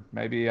card.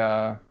 Maybe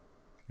I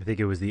think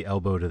it was the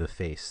elbow to the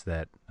face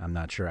that I'm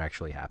not sure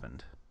actually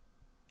happened.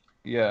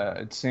 Yeah,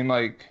 it seemed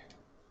like,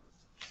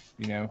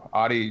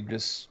 Adi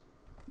just,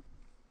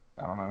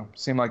 I don't know,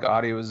 seemed like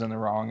Adi was in the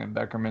wrong, and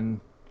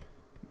Beckerman,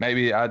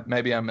 maybe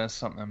I missed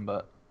something,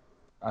 but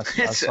I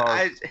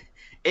saw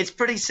it's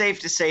pretty safe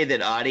to say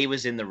that Adi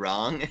was in the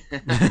wrong,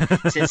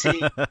 since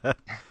he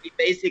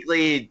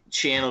basically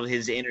channeled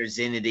his inner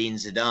Zinedine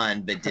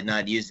Zidane, but did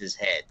not use his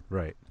head.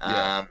 Right.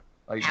 Yeah.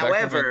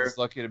 However, Beckerman's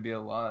lucky to be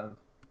alive.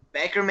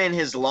 Beckerman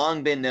has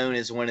long been known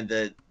as one of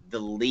the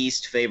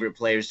least favorite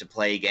players to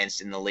play against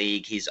in the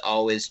league. He's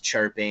always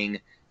chirping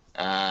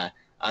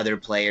other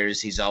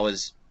players. He's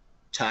always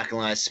talking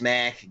a lot of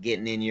smack,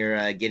 getting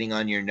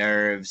on your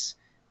nerves.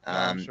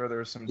 I'm sure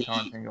there's some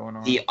taunting going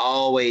on. He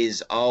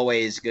always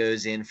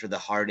goes in for the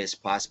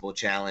hardest possible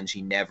challenge.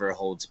 He never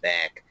holds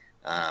back.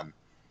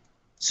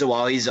 So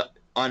while he's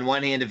on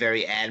one hand a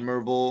very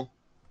admirable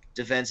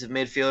defensive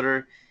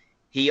midfielder,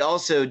 he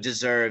also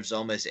deserves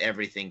almost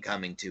everything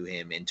coming to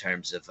him in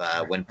terms of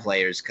when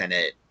players kind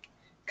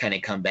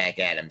of come back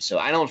at him. So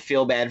I don't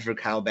feel bad for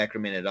Kyle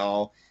Beckerman at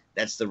all.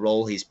 That's the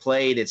role he's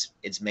played.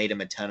 It's made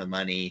him a ton of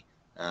money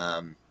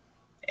and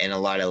a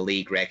lot of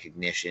league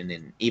recognition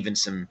and even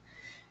some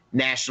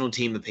national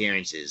team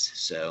appearances.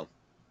 So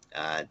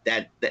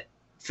that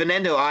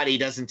Fernando Adi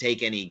doesn't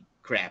take any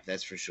crap,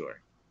 that's for sure.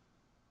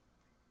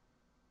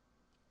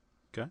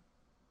 Okay.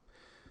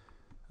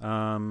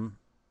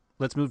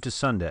 Let's move to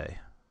Sunday,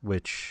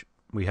 which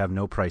we have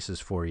no prices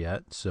for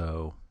yet,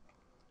 so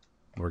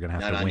we're gonna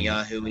have to wing it. Not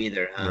on Yahoo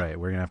either, huh? Right,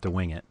 we're gonna have to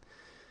wing it.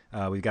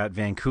 We've got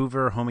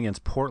Vancouver home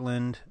against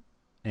Portland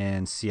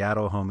and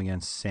Seattle home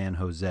against San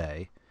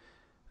Jose.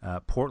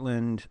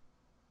 Portland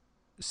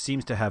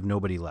seems to have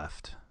nobody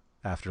left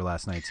after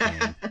last night's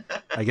game.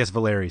 I guess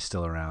Valeri's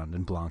still around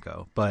and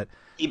Blanco, but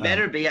he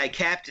better be. I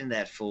captained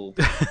that fool.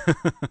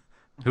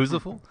 Who's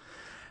the fool?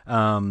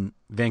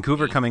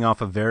 Vancouver coming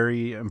off a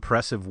very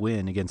impressive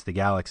win against the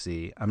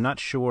Galaxy. I'm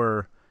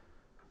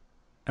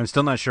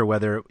still not sure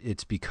whether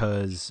it's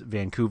because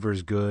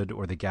Vancouver's good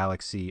or the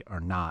Galaxy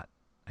are not.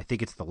 I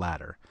think it's the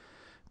latter.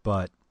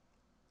 But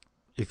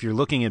if you're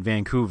looking at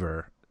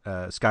Vancouver,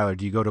 Skylar,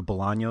 do you go to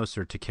Bolaños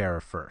or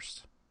Tequera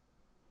first?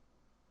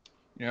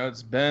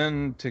 It's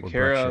been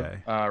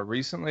Tequera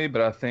recently,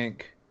 but I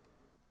think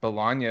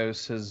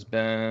Bolaños has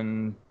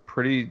been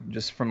pretty,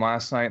 just from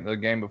last night and the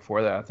game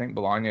before that, I think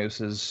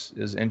Bolaños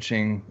is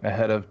inching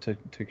ahead of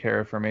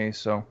Tequera for me.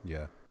 So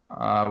yeah,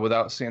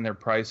 without seeing their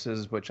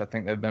prices, which I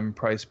think they've been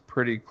priced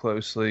pretty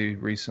closely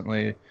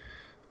recently,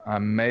 I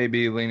may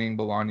be leaning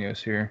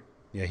Bolaños here.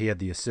 Yeah, he had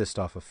the assist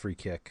off a free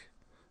kick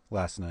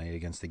last night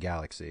against the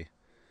Galaxy.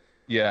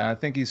 Yeah, I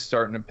think he's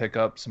starting to pick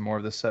up some more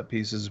of the set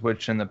pieces,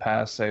 which in the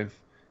past they've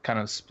kind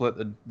of split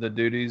the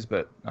duties,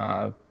 but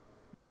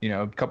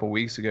a couple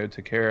weeks ago,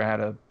 Takara had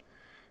a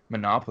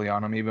monopoly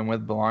on him, even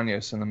with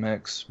Bolaños in the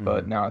mix. Mm-hmm.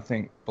 But now I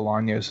think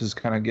Bolaños is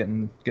kind of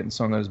getting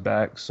some of those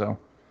back. So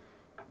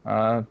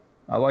I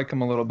like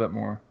him a little bit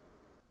more.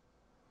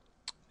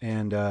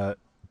 And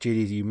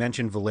JD, you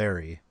mentioned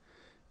Valeri.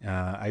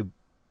 I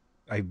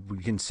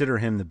would consider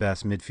him the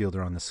best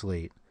midfielder on the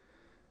slate.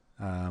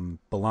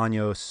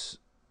 Bolaños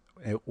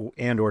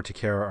and or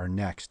Takara are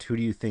next. Who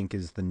do you think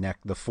is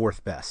the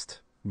fourth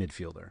best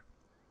midfielder?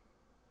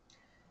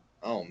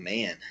 Oh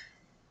man.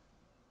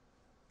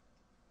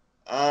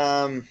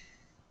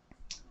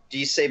 Do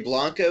you say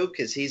Blanco?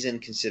 Because he's in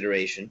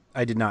consideration.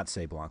 I did not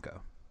say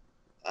Blanco.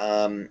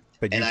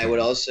 But I would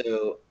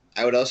also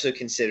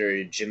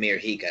consider Jameer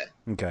Hika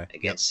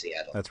against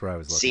Seattle. That's where I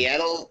was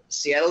looking.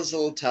 Seattle's a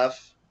little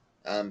tough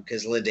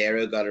because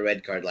Ladero got a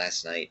red card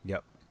last night.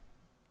 Yep.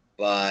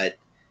 But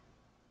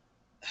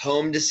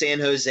home to San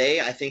Jose,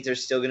 I think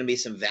there's still going to be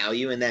some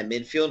value in that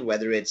midfield,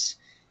 whether it's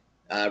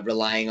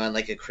relying on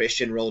like a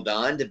Christian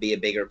Roldan to be a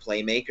bigger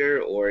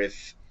playmaker, or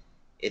if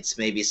it's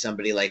maybe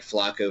somebody like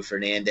Flaco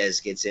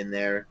Fernandez gets in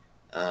there.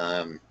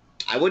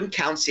 I wouldn't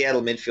count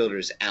Seattle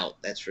midfielders out,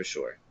 that's for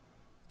sure.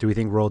 Do we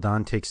think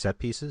Roldan takes set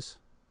pieces?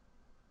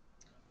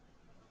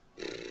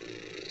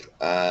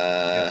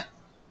 Or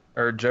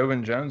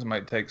Jovan Jones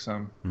might take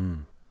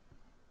some.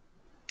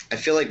 I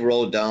feel like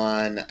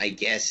Roldan, I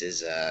guess,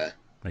 is...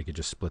 I could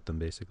just split them,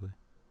 basically.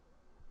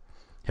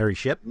 Harry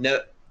Shipp? No,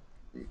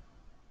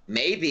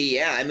 maybe,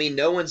 yeah. I mean,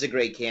 no one's a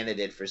great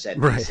candidate for set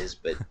pieces,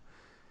 but...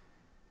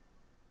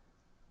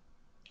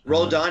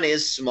 Roldan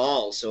is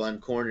small, so on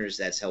corners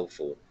that's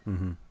helpful.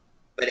 Mm-hmm.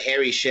 But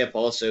Harry Shipp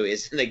also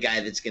isn't a guy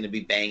that's going to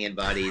be banging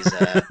bodies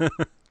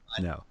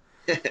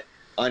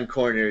on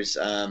corners.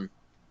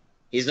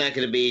 He's not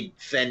going to be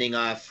fending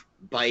off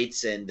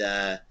bites and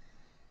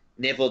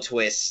nipple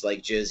twists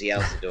like Josie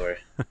Altidore.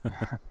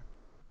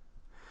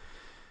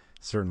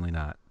 Certainly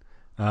not.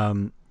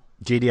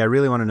 JD, I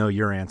really want to know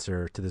your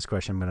answer to this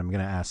question, but I'm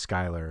going to ask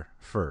Skylar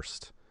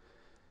first.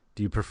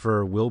 Do you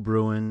prefer Will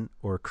Bruin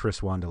or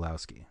Chris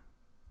Wondolowski?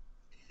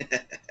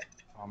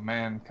 Oh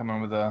man, coming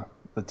with the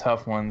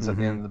tough ones at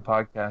the end of the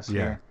podcast.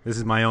 Yeah, here. This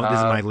is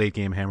my late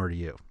game hammer to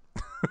you.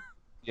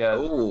 Yeah,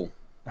 Ooh.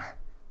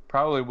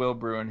 Probably Will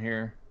Bruin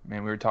here. I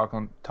mean, we were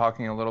talking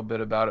a little bit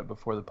about it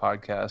before the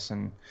podcast,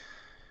 and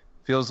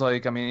feels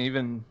like, I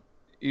mean,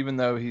 even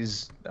though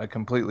he's a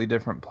completely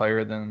different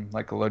player than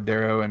like a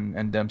Lodero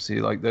and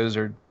Dempsey, like those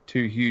are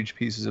two huge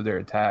pieces of their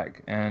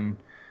attack. And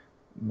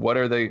what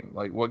are they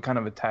like? What kind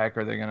of attack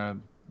are they going to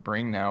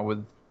bring now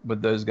with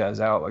those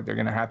guys out? Like they're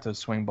going to have to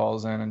swing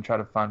balls in and try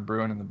to find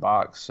Bruin in the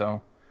box.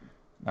 So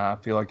I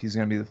feel like he's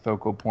going to be the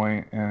focal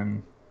point.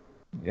 And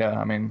yeah,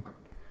 I mean,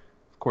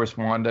 of course,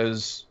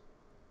 Wanda's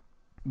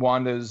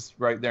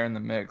right there in the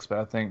mix, but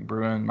I think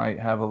Bruin might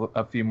have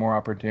a few more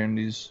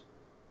opportunities.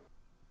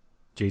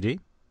 JD?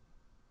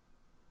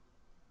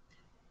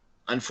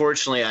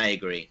 Unfortunately, I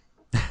agree.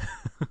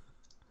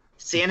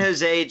 San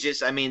Jose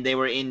they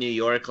were in New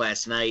York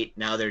last night.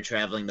 Now they're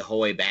traveling the whole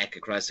way back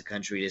across the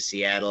country to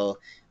Seattle.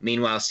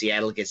 Meanwhile,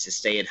 Seattle gets to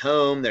stay at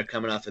home. They're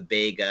coming off a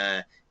big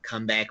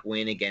comeback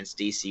win against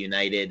DC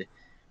United.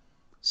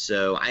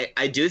 So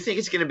I do think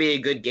it's going to be a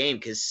good game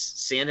because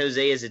San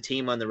Jose is a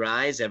team on the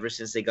rise ever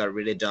since they got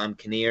rid of Dom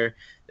Kinnear.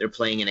 They're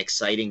playing an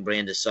exciting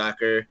brand of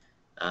soccer.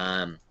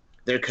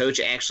 Their coach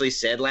actually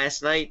said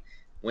last night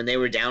when they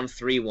were down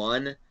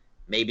 3-1,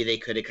 maybe they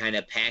could have kind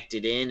of packed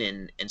it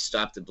in and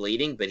stopped the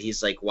bleeding. But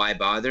he's like, why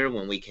bother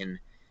when we can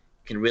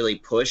really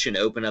push and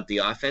open up the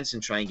offense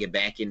and try and get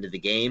back into the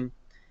game?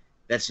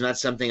 That's not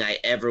something I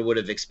ever would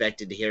have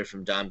expected to hear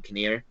from Dom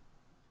Kinnear.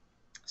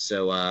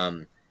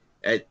 So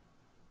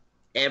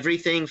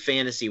everything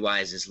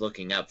fantasy-wise is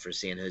looking up for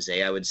San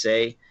Jose, I would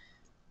say.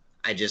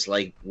 I just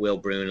like Will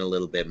Bruin a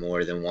little bit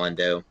more than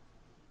Wando.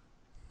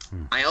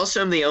 I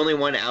also am the only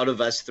one out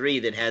of us three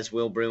that has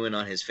Will Bruin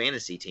on his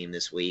fantasy team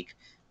this week,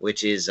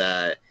 which is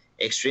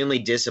extremely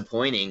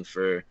disappointing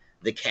for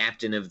the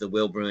captain of the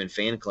Will Bruin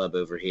fan club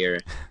over here.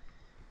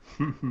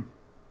 I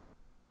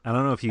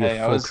don't know if you.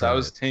 I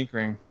was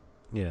tinkering.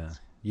 Yeah,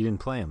 you didn't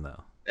play him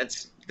though.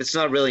 That's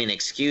not really an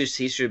excuse.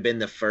 He should have been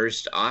the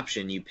first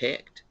option you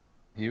picked.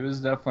 He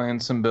was definitely in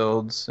some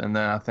builds, and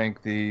then I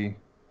think the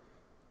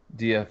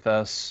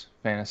DFS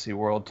fantasy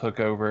world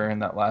took over in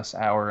that last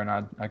hour, and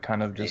I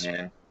kind of just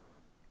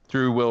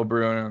threw Will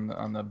Bruin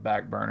on the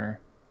back burner.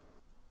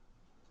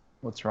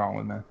 What's wrong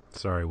with me?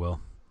 Sorry,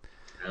 Will.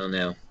 I don't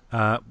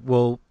know.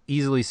 We'll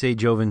easily say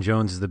Jovan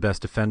Jones is the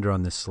best defender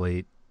on this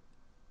slate.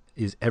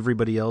 Is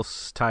everybody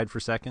else tied for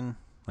second?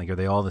 Like, are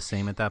they all the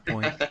same at that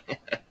point?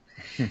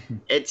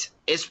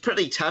 It's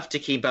pretty tough to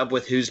keep up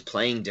with who's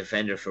playing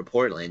defender for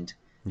Portland.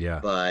 Yeah.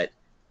 But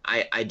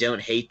I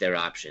don't hate their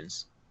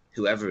options,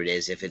 whoever it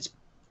is. If it's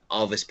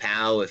Alvis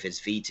Pau, if it's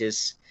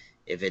Vitas,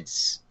 if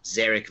it's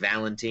Zarek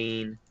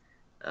Valentin,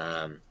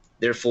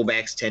 their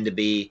fullbacks tend to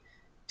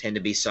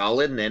be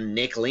solid. And then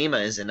Nick Lima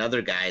is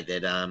another guy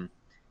that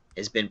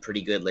has been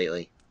pretty good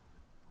lately.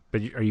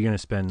 But are you going to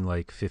spend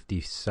like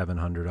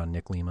 $5,700 on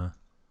Nick Lima?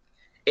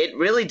 It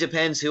really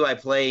depends who I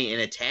play in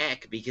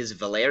attack, because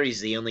Valeri's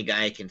the only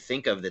guy I can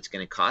think of that's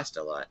going to cost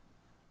a lot.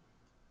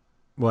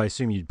 Well, I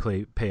assume you'd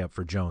pay up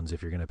for Jones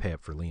if you're going to pay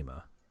up for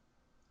Lima.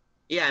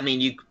 Yeah, I mean,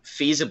 you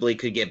feasibly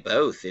could get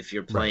both if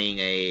you're playing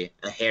a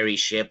Harry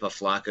Shipp, a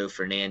Flaco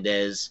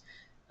Fernandez.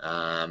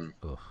 I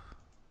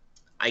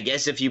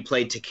guess if you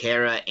played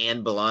Tequera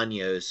and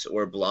Bolaños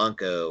or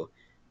Blanco,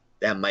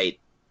 that might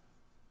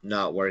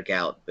not work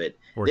out. But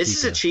this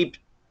is a cheap...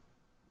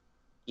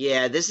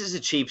 Yeah, this is a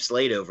cheap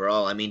slate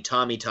overall. I mean,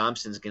 Tommy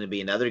Thompson's going to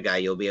be another guy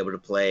you'll be able to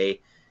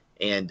play.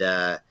 And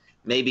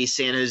maybe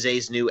San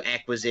Jose's new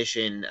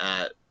acquisition,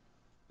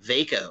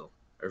 Vaco,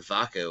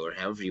 or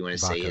however you want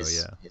to say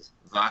his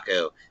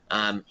Vaco.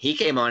 He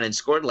came on and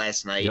scored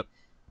last night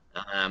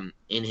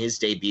in his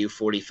debut,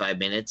 45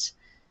 minutes.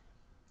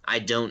 I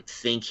don't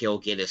think he'll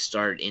get a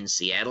start in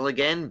Seattle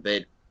again,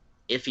 but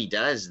if he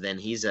does, then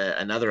he's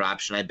another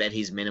option. I bet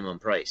he's minimum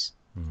price.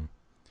 Mm-hmm.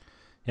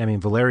 Yeah, I mean,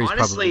 Valeri's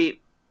honestly...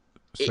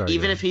 Sorry,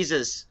 even if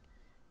he's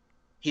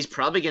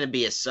probably going to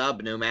be a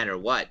sub no matter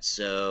what.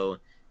 So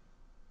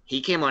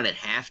he came on at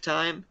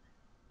halftime.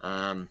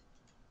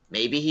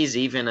 Maybe he's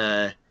even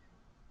a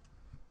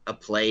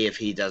play if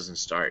he doesn't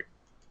start.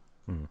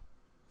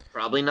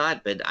 Probably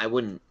not, but I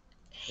wouldn't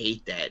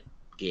hate that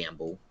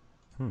gamble.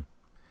 I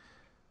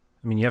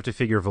mean, you have to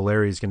figure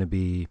Valeri's going to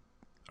be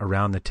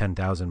around the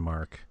 10,000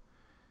 mark.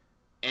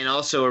 And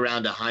also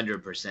around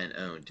 100%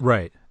 owned.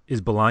 Right.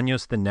 Is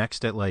Bolaños the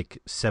next at like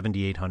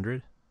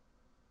 7,800?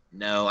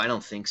 No, I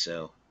don't think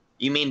so.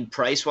 You mean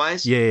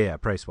price-wise? Yeah,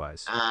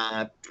 price-wise.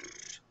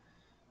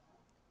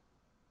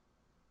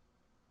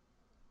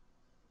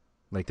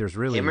 Like, there's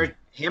really... Him or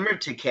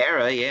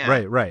Tequera,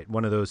 yeah. Right.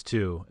 One of those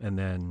two. And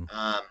then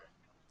I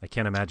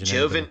can't imagine...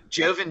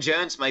 Jovan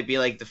Jones might be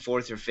like the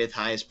 4th or 5th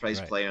highest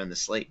priced player on the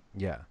slate.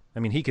 Yeah.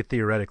 I mean, he could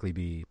theoretically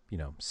be,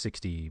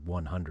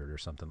 6,100 or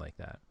something like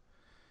that,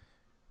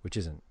 which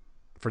isn't...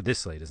 For this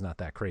slate, is not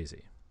that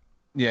crazy.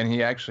 Yeah, and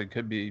he actually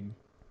could be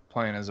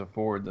playing as a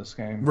forward this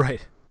game.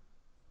 Right.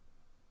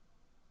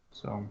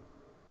 So.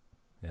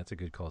 Yeah, that's a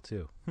good call,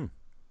 too. All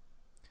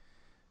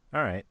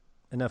right.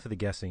 Enough of the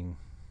guessing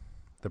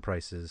the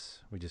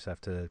prices. We just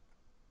have to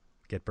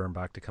get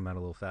Birnbach to come out a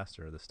little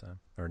faster this time,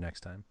 or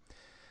next time.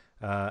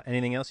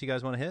 Anything else you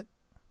guys want to hit?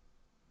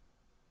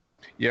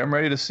 Yeah, I'm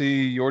ready to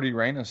see Yordi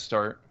Reyna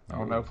start. I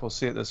don't know if we'll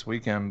see it this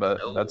weekend, but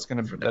that's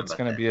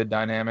gonna be a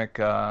dynamic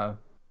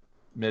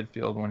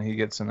midfield when he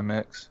gets in the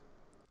mix.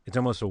 It's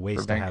almost a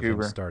waste to have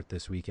him start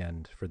this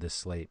weekend for this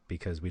slate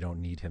because we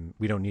don't need him.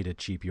 We don't need a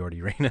cheap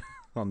Yordi Reyna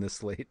on this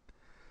slate.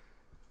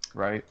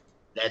 Right.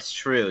 That's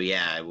true.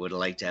 Yeah, I would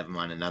like to have him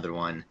on another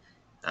one.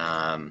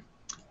 I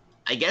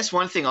guess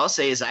one thing I'll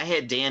say is I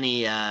had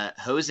Danny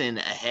Hosen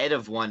ahead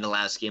of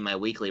Wondolowski in my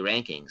weekly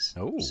rankings.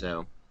 Oh.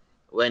 So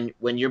when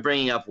you're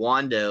bringing up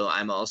Wando,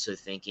 I'm also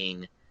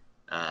thinking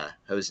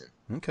Hosen.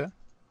 Okay.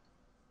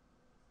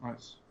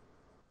 Nice.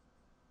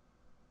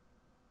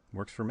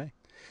 Works for me.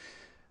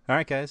 All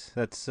right, guys,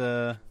 that's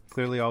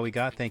clearly all we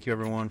got. Thank you,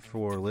 everyone,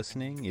 for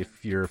listening.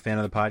 If you're a fan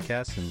of the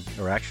podcast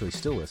or actually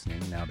still listening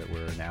now that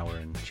we're an hour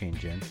and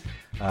change in,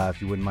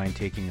 if you wouldn't mind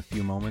taking a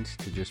few moments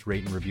to just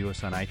rate and review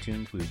us on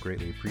iTunes, we would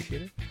greatly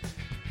appreciate it.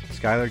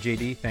 Skylar,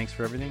 JD, thanks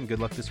for everything. Good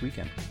luck this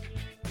weekend.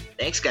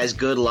 Thanks, guys.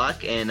 Good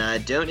luck,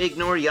 and don't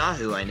ignore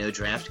Yahoo. I know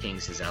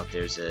DraftKings is out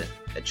there as a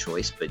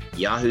choice, but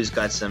Yahoo's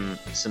got some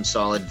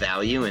solid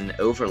value and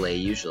overlay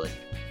usually.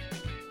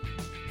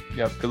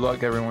 Yep. Good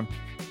luck, everyone.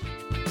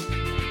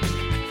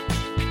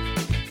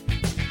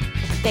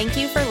 Thank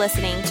you for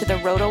listening to the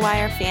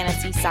RotoWire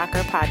Fantasy Soccer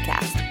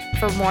Podcast.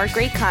 For more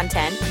great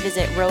content,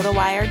 visit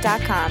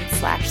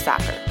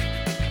rotowire.com/soccer.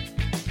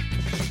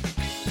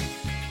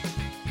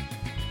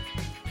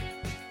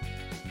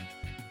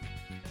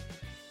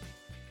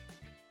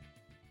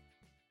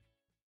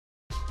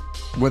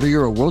 Whether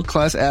you're a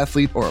world-class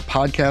athlete or a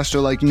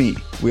podcaster like me,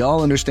 we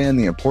all understand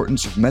the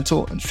importance of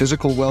mental and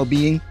physical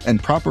well-being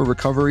and proper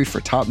recovery for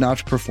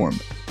top-notch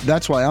performance.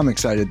 That's why I'm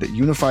excited that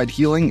Unified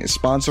Healing is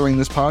sponsoring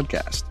this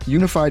podcast.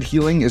 Unified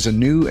Healing is a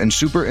new and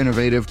super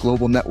innovative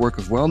global network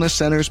of wellness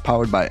centers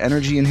powered by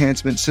Energy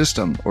Enhancement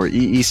System, or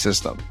EE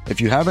System.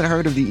 If you haven't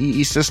heard of the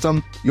EE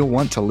System, you'll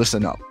want to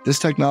listen up. This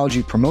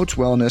technology promotes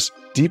wellness,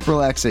 deep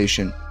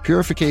relaxation,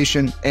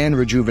 purification, and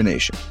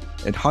rejuvenation.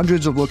 In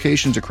hundreds of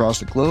locations across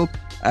the globe,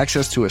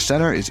 access to a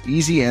center is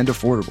easy and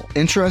affordable.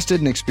 Interested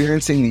in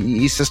experiencing the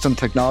EE System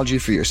technology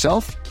for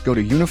yourself? Go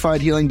to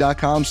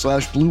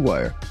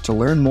unifiedhealing.com/bluewire to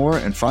learn more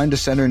and find a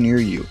center near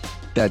you.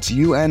 That's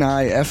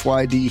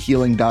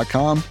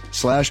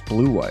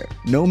unifydhealing.com/bluewire.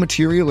 No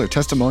material or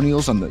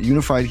testimonials on the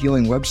Unified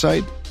Healing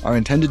website are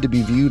intended to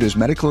be viewed as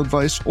medical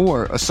advice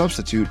or a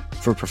substitute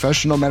for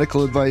professional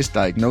medical advice,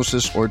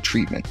 diagnosis, or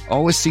treatment.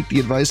 Always seek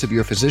the advice of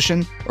your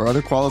physician or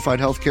other qualified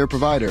healthcare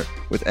provider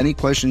with any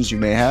questions you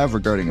may have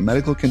regarding a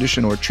medical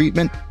condition or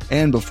treatment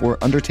and before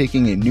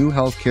undertaking a new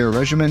healthcare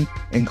regimen,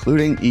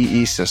 including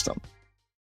EE System.